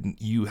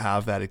 Didn't you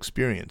have that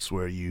experience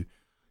where you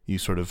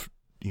sort of,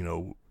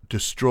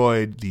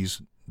 destroyed these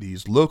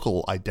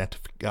local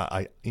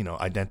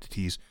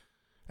identities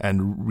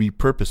and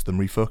repurposed them,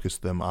 refocused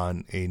them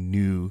on a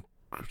new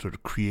sort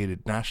of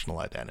created national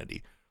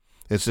identity?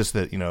 It's just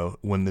that,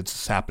 when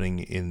it's happening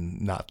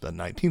in not the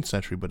 19th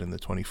century, but in the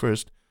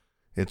 21st,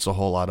 it's a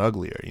whole lot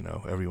uglier.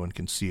 Everyone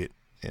can see it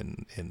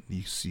and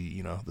you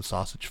see, the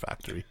sausage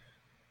factory.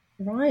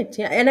 Right.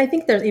 Yeah. And I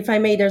think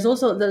there's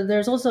also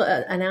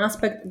an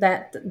aspect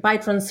that by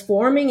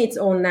transforming its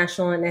own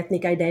national and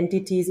ethnic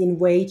identities in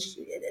which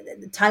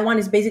Taiwan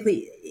is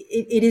basically,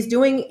 it is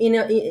doing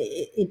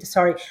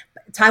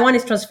Taiwan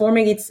is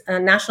transforming its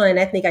national and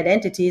ethnic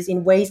identities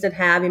in ways that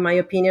have, in my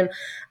opinion,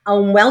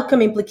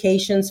 unwelcome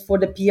implications for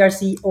the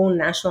PRC own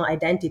national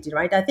identity,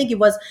 right? I think it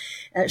was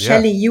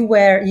Shelley,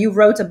 you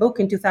wrote a book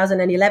in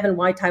 2011,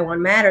 Why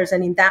Taiwan Matters.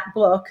 And in that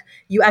book,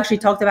 you actually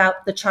talked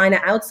about the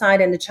China outside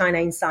and the China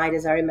inside,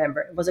 as I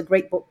remember. It was a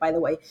great book, by the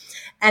way.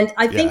 And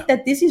I think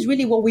that this is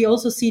really what we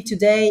also see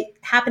today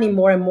happening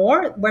more and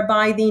more,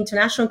 whereby the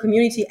international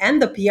community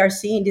and the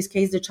PRC, in this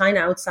case, the China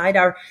outside,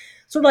 are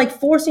sort of like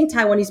forcing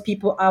Taiwanese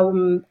people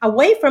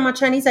away from a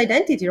Chinese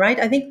identity, right?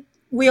 I think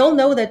we all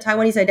know that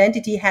Taiwanese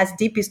identity has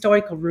deep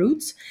historical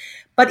roots,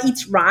 but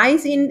its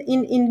rise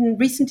in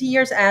recent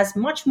years has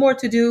much more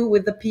to do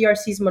with the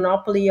PRC's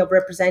monopoly of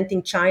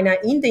representing China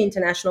in the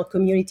international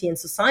community and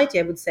society,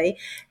 I would say,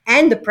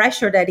 and the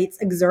pressure that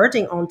it's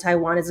exerting on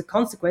Taiwan as a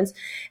consequence.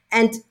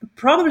 And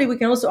probably we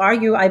can also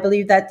argue, I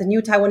believe, that the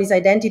new Taiwanese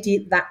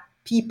identity that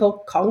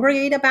people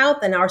congregate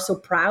about and are so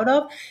proud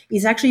of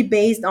is actually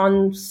based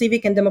on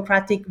civic and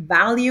democratic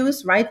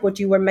values, right? What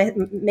you were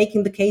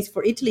making the case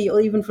for Italy or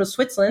even for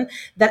Switzerland,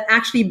 that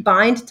actually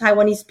bind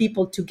Taiwanese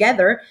people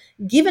together,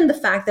 given the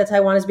fact that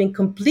Taiwan has been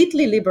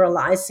completely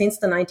liberalized since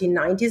the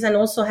 1990s and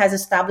also has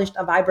established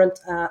a vibrant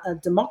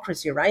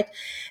democracy, right?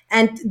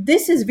 And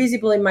this is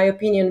visible, in my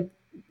opinion,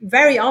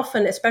 very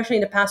often, especially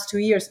in the past 2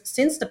 years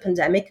since the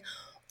pandemic,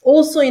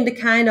 also in the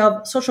kind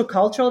of social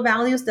cultural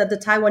values that the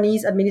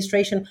Taiwanese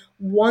administration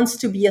wants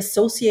to be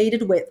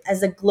associated with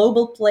as a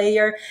global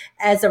player,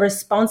 as a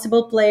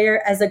responsible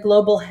player, as a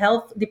global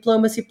health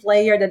diplomacy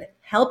player that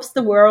helps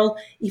the world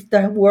if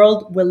the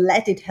world will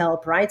let it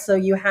help, right? So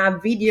you have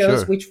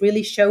videos which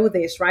really show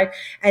this, right?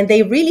 And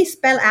they really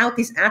spell out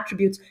these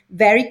attributes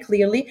very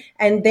clearly,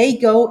 and they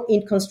go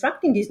in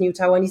constructing this new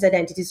Taiwanese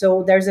identity.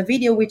 So there's a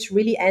video which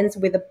really ends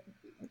with a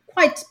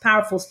quite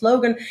powerful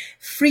slogan: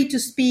 free to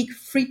speak,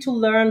 free to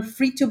learn,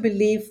 free to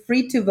believe,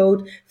 free to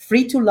vote,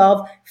 free to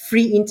love,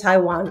 free in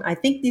Taiwan. I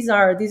think these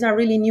are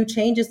really new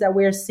changes that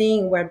we're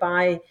seeing,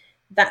 whereby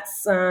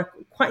that's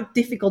quite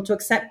difficult to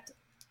accept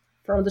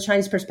from the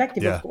Chinese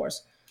perspective, of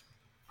course.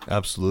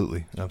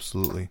 Absolutely.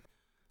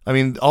 I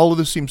mean, all of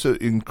this seems so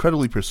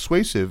incredibly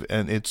persuasive,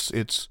 and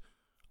it's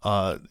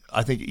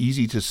I think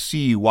easy to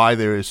see why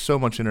there is so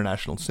much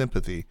international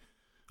sympathy.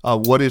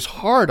 What is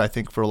hard, I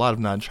think, for a lot of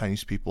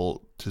non-Chinese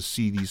people to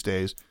see these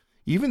days,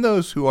 even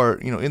those who are,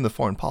 in the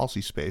foreign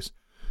policy space,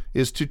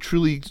 is to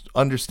truly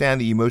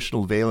understand the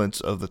emotional valence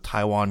of the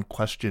Taiwan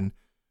question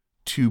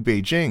to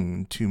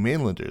Beijing, to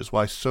mainlanders,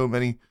 why so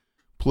many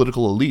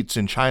political elites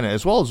in China,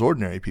 as well as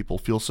ordinary people,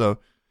 feel so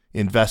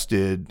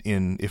invested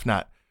in, if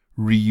not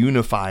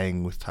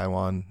reunifying with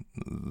Taiwan,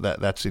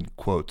 that's in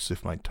quotes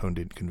if my tone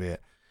didn't convey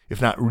it,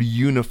 if not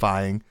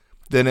reunifying,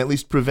 then at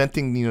least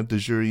preventing, de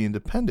jure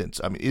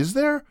independence. I mean, is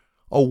there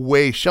a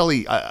way,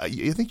 Shelley, I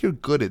think you're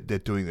good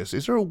at doing this.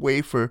 Is there a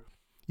way for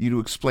you to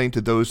explain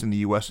to those in the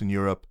U.S. and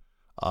Europe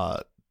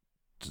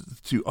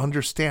to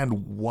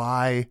understand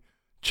why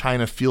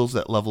China feels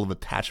that level of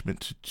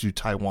attachment to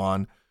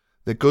Taiwan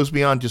that goes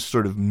beyond just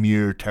sort of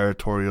mere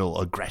territorial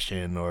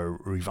aggression or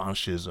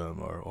revanchism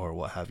or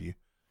what have you?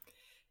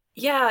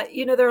 Yeah,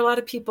 there are a lot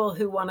of people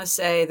who want to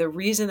say the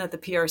reason that the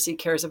PRC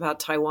cares about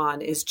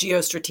Taiwan is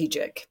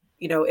geostrategic.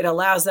 It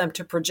allows them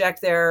to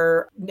project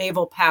their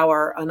naval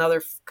power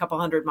another couple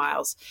hundred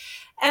miles.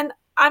 And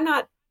I'm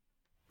not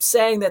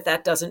saying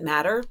that doesn't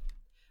matter,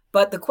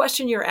 but the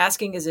question you're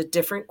asking is a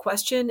different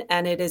question,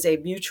 and it is a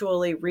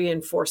mutually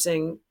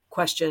reinforcing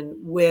question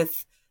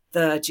with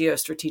the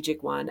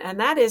geostrategic one. And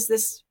that is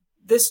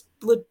this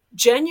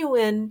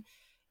genuine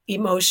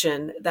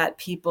emotion that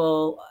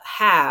people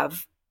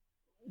have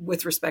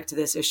with respect to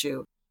this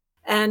issue.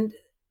 And,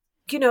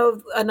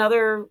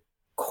 another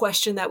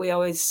question that we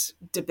always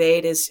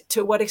debate is,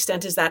 to what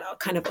extent is that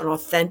kind of an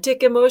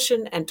authentic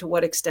emotion, and to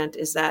what extent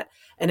is that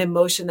an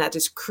emotion that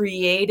is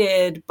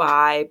created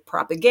by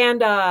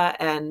propaganda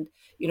and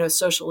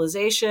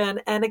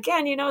socialization? And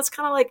again, it's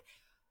kind of like,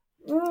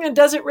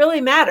 does it really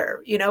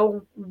matter?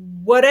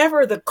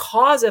 Whatever the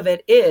cause of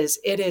it is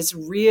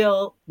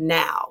real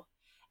now.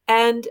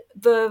 And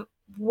the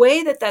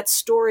way that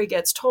story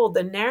gets told,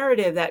 the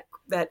narrative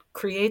that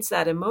creates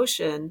that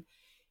emotion,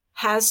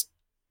 has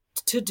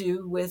to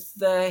do with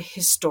the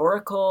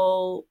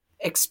historical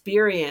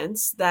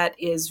experience that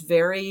is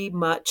very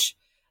much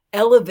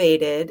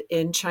elevated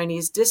in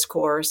Chinese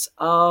discourse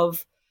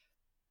of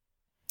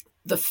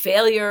the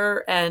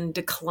failure and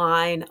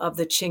decline of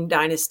the Qing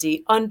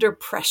dynasty under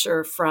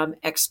pressure from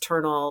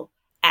external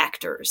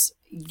actors,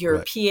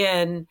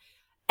 European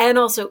and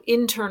also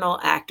internal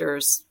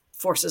actors,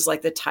 forces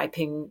like the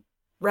Taiping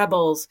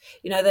rebels,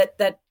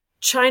 that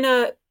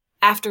China,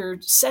 after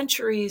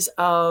centuries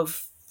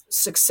of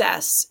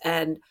success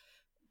and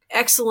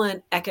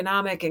excellent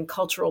economic and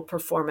cultural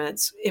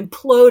performance,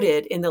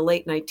 imploded in the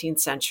late 19th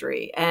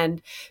century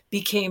and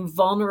became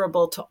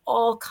vulnerable to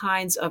all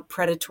kinds of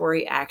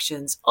predatory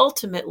actions.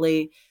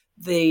 Ultimately,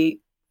 the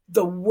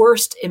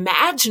worst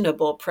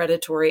imaginable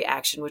predatory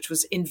action, which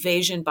was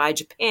invasion by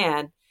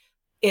Japan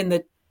in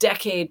the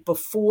decade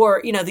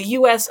before, the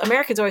US,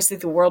 Americans always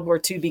think the World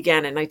War II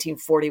began in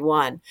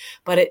 1941,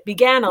 but it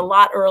began a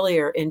lot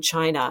earlier in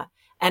China,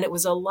 and it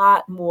was a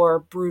lot more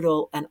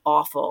brutal and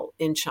awful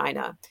in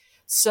China.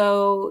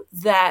 So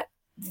that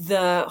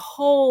the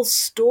whole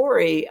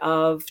story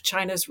of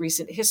China's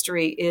recent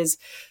history is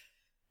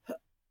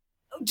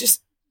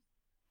just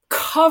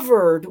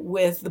covered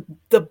with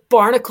the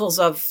barnacles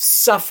of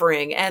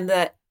suffering, and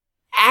the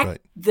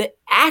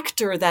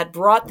actor that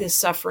brought this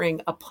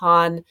suffering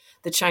upon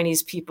the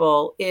Chinese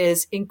people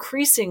is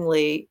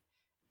increasingly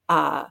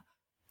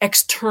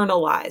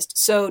externalized.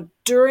 So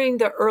during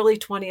the early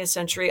 20th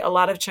century, a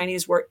lot of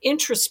Chinese were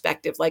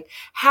introspective, like,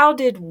 how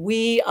did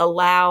we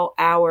allow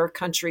our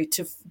country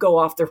to go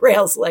off the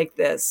rails like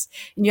this?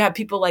 And you have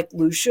people like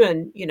Lu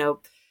Xun,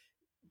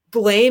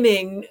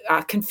 blaming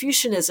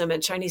Confucianism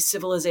and Chinese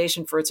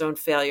civilization for its own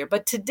failure.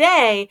 But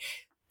today,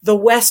 the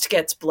West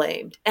gets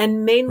blamed,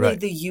 and mainly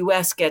the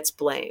US gets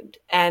blamed.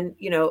 And,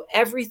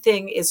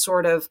 everything is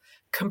sort of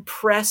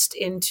compressed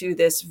into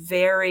this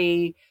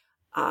very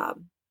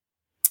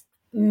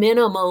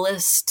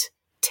minimalist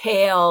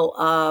tale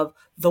of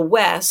the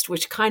West,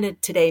 which kind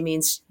of today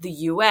means the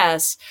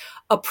US,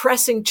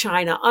 oppressing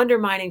China,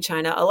 undermining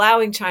China,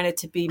 allowing China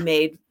to be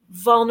made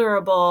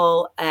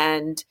vulnerable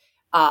and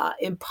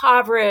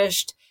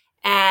impoverished.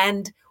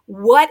 And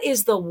what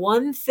is the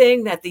one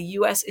thing that the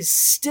US is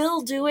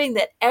still doing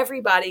that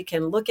everybody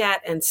can look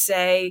at and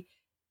say,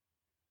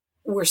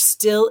 we're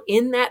still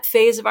in that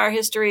phase of our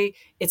history?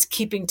 It's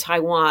keeping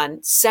Taiwan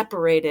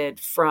separated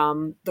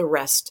from the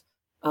rest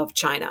of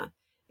China.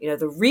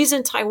 The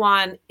reason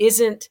Taiwan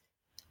isn't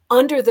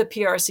under the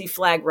PRC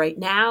flag right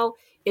now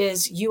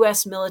is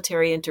US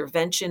military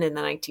intervention in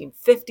the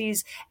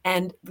 1950s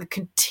and the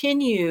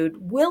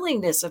continued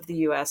willingness of the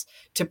US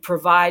to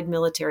provide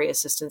military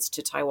assistance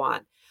to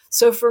Taiwan.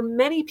 So for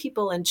many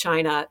people in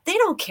China, they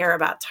don't care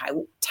about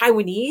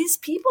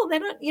Taiwanese people. They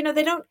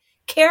don't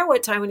care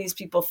what Taiwanese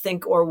people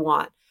think or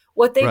want.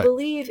 What they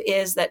believe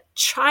is that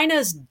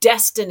China's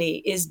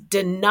destiny is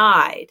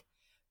denied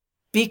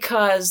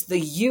because the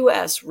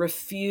US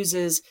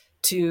refuses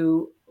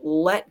to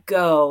let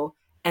go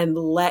and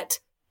let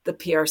the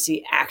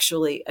PRC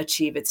actually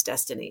achieve its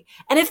destiny.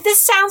 And if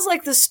this sounds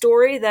like the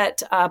story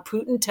that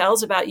Putin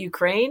tells about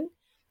Ukraine,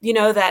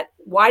 that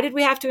why did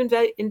we have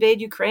to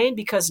invade Ukraine?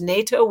 Because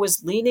NATO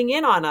was leaning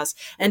in on us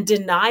and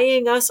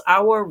denying us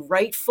our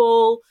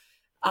rightful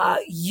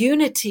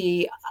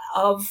unity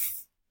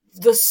of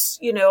this,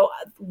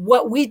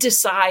 what we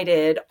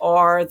decided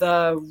are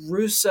the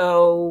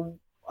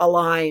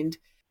Russo-aligned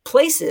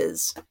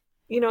places.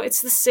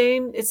 It's the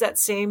same. It's that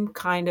same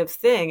kind of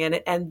thing,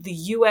 and the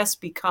U.S.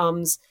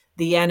 becomes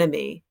the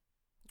enemy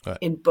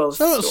in both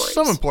stories.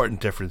 Some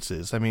important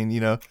differences. I mean,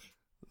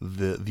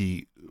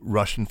 the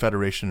Russian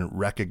Federation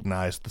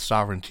recognized the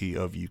sovereignty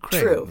of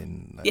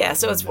Ukraine. True.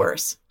 So it's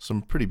worse.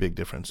 Some pretty big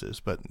differences,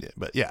 but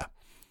yeah.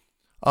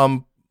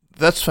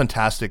 That's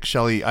fantastic,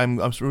 Shelley. I'm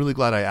really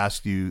glad I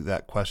asked you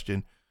that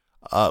question.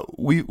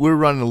 We're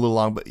running a little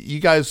long, but you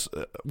guys,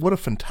 what a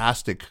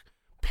fantastic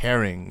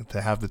pairing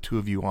to have the two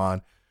of you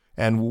on.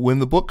 And when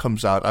the book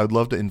comes out, I would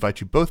love to invite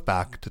you both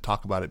back to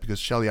talk about it, because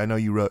Shelley, I know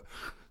you wrote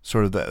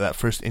sort of that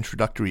first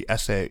introductory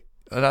essay,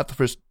 not the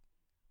first.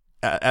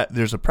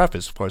 There's a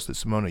preface, of course, that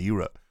Simona, you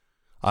wrote.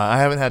 I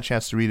haven't had a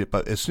chance to read it,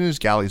 but as soon as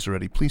galleys are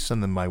ready, please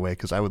send them my way,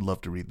 because I would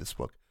love to read this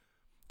book.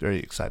 Very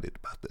excited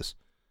about this.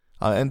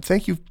 And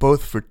thank you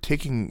both for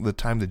taking the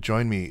time to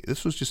join me.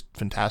 This was just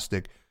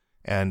fantastic,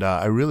 and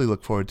I really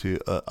look forward to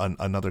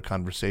another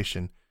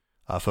conversation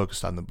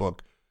focused on the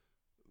book.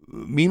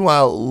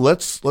 Meanwhile,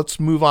 let's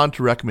move on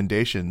to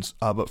recommendations.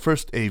 But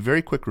first, a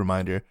very quick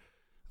reminder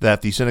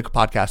that the Sinica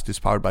podcast is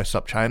powered by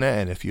SupChina,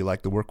 and if you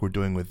like the work we're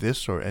doing with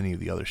this or any of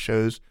the other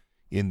shows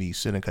in the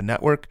Sinica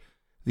network,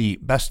 the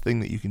best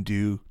thing that you can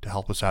do to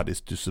help us out is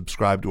to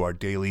subscribe to our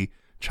daily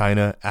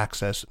China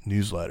Access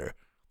newsletter.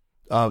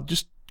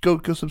 Just go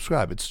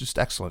subscribe. It's just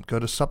excellent. Go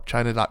to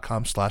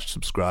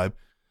supchina.com/subscribe.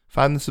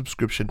 Find the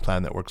subscription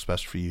plan that works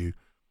best for you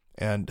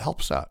and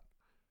help us out.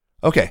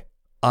 Okay,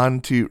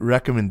 on to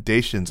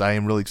recommendations. I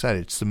am really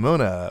excited.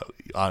 Simona,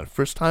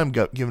 first time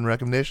giving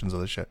recommendations on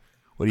the show.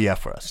 What do you have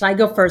for us? Shall I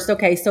go first?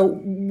 Okay, so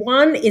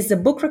one is a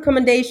book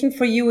recommendation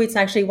for you. It's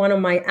actually one of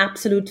my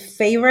absolute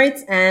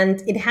favorites,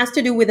 and it has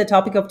to do with the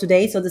topic of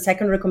today, so the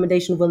second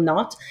recommendation will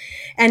not.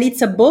 And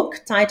it's a book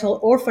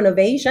titled Orphan of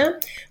Asia,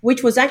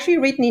 which was actually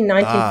written in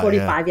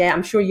 1945. Yeah,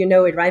 I'm sure you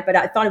know it, right? But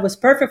I thought it was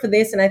perfect for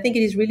this, and I think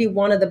it is really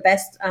one of the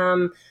best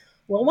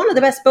one of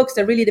the best books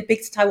that really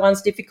depicts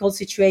Taiwan's difficult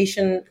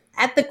situation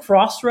at the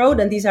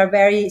crossroad. And these are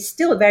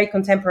still very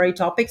contemporary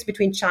topics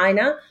between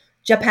China,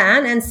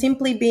 Japan, and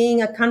simply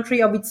being a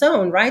country of its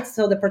own, right?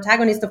 So the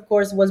protagonist, of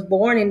course, was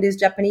born in this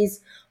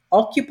Japanese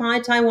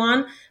occupied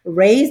Taiwan,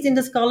 raised in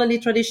the scholarly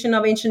tradition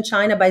of ancient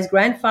China by his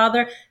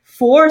grandfather,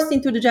 forced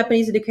into the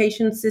Japanese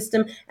education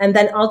system, and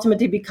then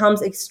ultimately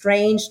becomes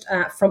estranged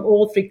from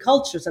all three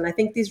cultures. And I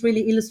think this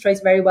really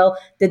illustrates very well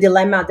the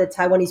dilemma that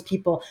Taiwanese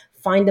people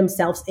find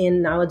themselves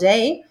in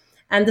nowadays.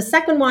 And the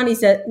second one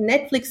is a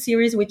Netflix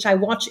series, which I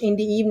watch in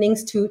the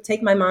evenings to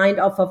take my mind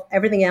off of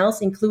everything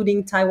else,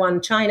 including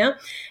Taiwan, China.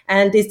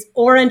 And it's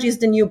Orange is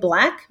the New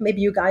Black.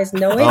 Maybe you guys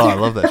know it. Oh, I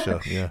love that show.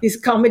 Yeah. This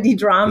comedy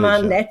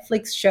drama Great show.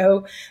 Netflix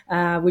show,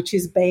 which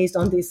is based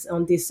on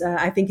this,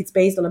 I think it's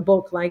based on a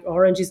book like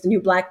Orange is the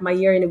New Black, My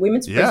Year in a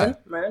Women's Prison.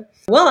 Right?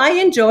 Well, I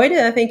enjoyed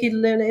it. I think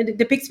it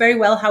depicts very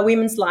well how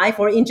women's life,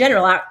 or in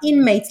general, our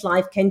inmates'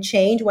 life can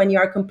change when you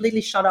are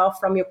completely shut off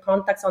from your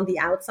contacts on the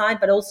outside,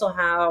 but also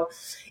how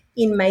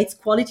inmates'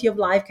 quality of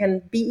life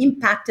can be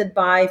impacted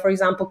by, for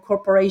example,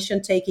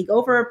 corporation taking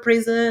over a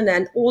prison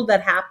and all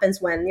that happens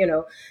when,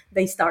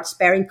 they start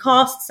sparing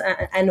costs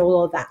and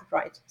all of that,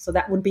 right? So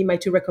that would be my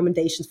 2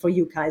 recommendations for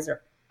you,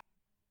 Kaiser.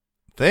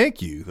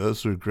 Thank you.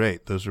 Those are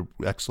great. Those are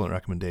excellent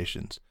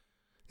recommendations.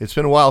 It's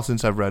been a while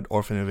since I've read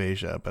Orphan of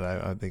Asia, but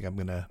I think I'm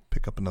going to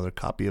pick up another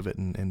copy of it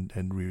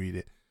and reread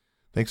it.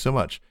 Thanks so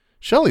much.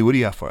 Shelley, what do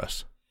you have for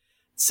us?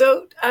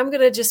 So I'm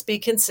going to just be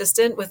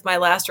consistent with my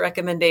last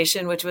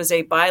recommendation, which was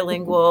a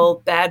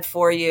bilingual bad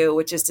for you,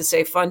 which is to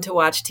say fun to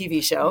watch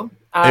TV show.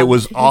 It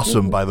was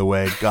awesome, by the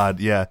way. God,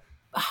 yeah.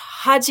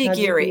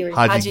 Hajigiri,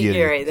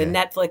 the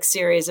Netflix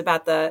series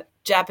about the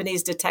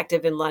Japanese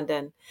detective in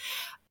London.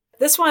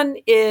 This one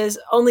is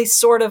only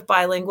sort of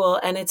bilingual,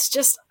 and it's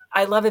just,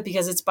 I love it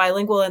because it's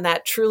bilingual in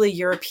that truly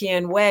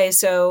European way.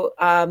 So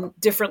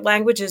different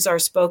languages are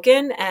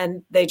spoken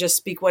and they just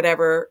speak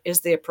whatever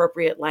is the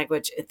appropriate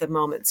language at the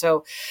moment.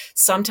 So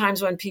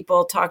sometimes when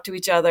people talk to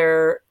each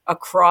other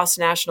across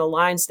national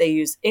lines, they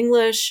use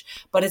English,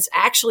 but it's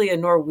actually a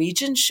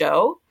Norwegian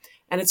show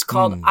and it's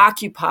called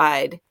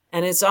Occupied.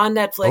 And it's on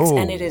Netflix,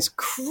 and it is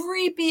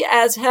creepy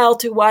as hell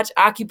to watch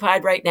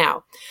Occupied right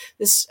now.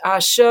 This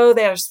show,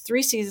 there's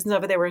 3 seasons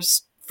of it.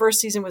 First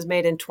season was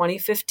made in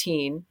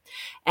 2015,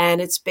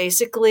 and it's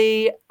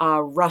basically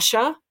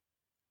Russia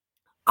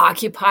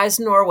occupies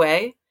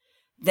Norway.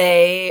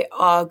 They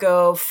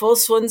go full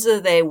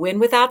swunza. They win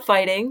without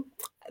fighting.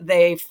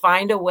 They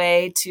find a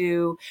way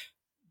to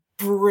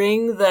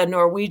bring the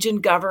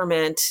Norwegian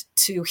government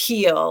to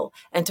heel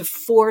and to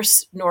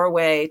force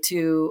Norway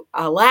to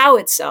allow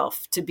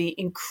itself to be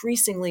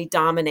increasingly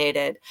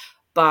dominated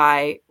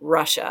by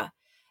Russia.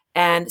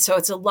 And so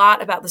it's a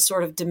lot about the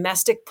sort of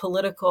domestic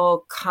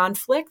political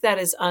conflict that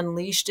is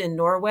unleashed in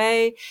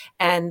Norway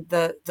and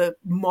the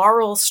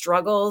moral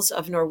struggles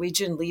of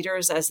Norwegian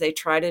leaders as they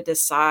try to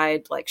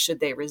decide, like, should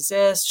they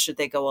resist? Should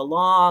they go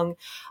along?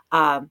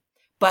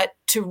 But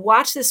to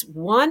watch this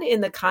one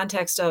in the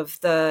context of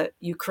the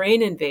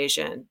Ukraine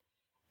invasion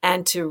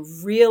and to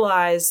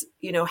realize,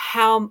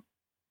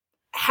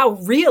 how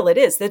real it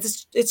is, that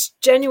it's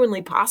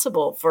genuinely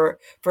possible for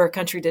a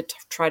country to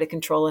try to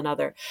control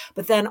another.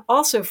 But then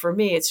also for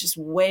me, it's just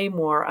way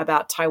more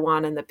about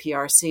Taiwan and the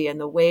PRC and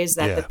the ways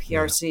that the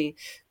PRC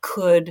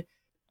could,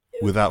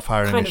 without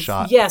firing a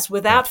shot. Yes,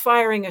 without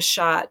firing a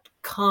shot,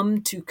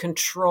 come to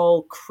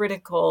control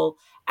critical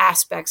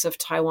aspects of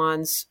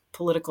Taiwan's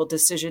political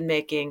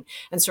decision-making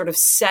and sort of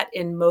set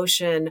in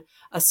motion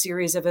a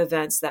series of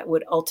events that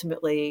would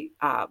ultimately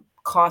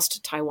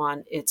cost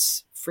Taiwan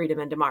its freedom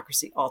and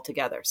democracy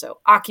altogether. So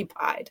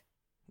Occupied.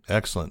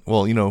 Excellent.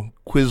 Well,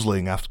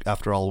 Quisling,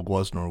 after all,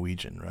 was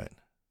Norwegian, right?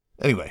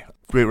 Anyway,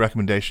 great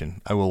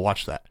recommendation. I will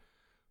watch that.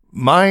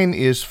 Mine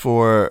is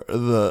for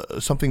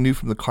something new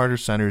from the Carter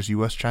Center's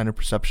U.S.-China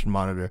Perception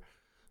Monitor.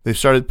 They've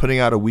started putting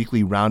out a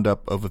weekly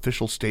roundup of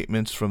official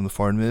statements from the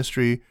Foreign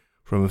Ministry,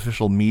 from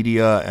official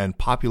media, and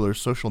popular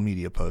social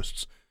media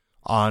posts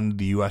on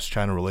the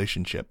U.S.-China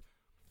relationship.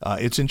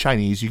 It's in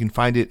Chinese. You can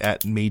find it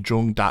at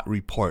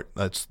meizhong.report.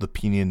 That's the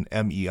pinyin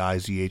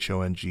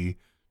meizhong.report.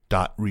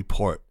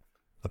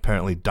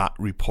 Apparently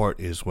 .report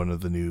is one of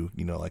the new,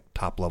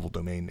 top-level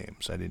domain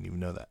names. I didn't even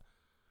know that.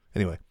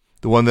 Anyway,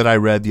 the one that I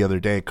read the other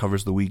day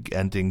covers the week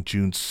ending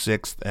June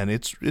 6th, and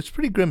it's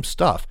pretty grim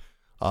stuff,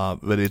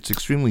 but it's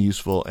extremely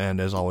useful,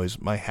 and as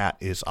always, my hat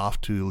is off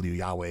to Liu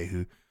Yawei,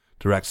 who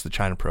directs the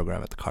China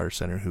program at the Carter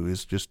Center, who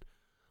is just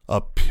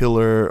a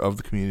pillar of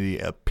the community,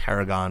 a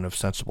paragon of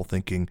sensible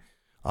thinking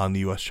on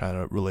the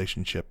U.S.-China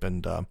relationship,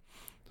 and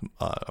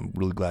I'm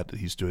really glad that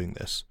he's doing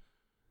this.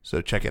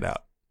 So check it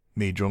out,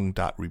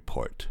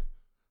 meizhong.report.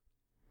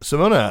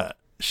 Simona,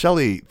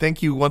 Shelley,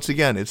 thank you once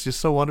again. It's just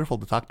so wonderful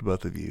to talk to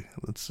both of you.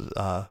 Let's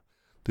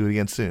do it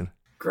again soon.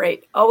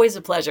 Great. Always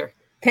a pleasure.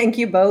 Thank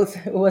you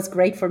both. It was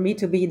great for me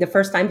to be the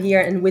first time here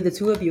and with the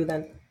two of you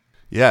then.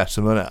 Yeah,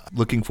 Simona,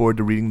 looking forward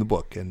to reading the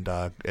book, and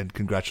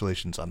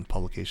congratulations on the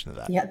publication of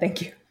that. Yeah,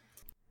 thank you.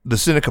 The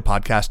Sinica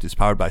podcast is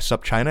powered by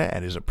SupChina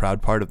and is a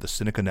proud part of the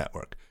Sinica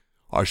Network.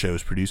 Our show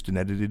is produced and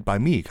edited by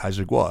me,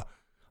 Kaiser Guo.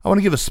 I want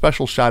to give a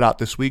special shout out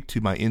this week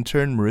to my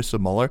intern, Marissa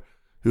Muller,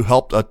 who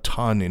helped a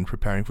ton in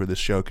preparing for this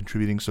show,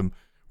 contributing some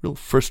real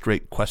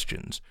first-rate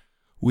questions.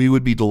 We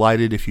would be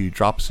delighted if you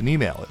drop us an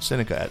email at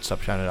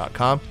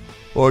sinica@supchina.com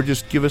or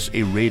just give us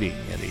a rating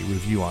and a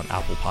review on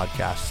Apple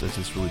Podcasts, as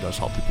this really does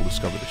help people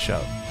discover the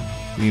show.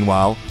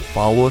 Meanwhile,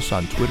 follow us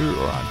on Twitter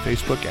or on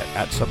Facebook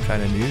at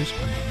SupChina News,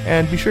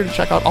 and be sure to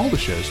check out all the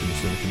shows in the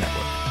Sinica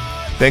Network.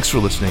 Thanks for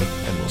listening,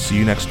 and we'll see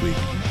you next week.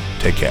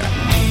 Take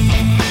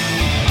care.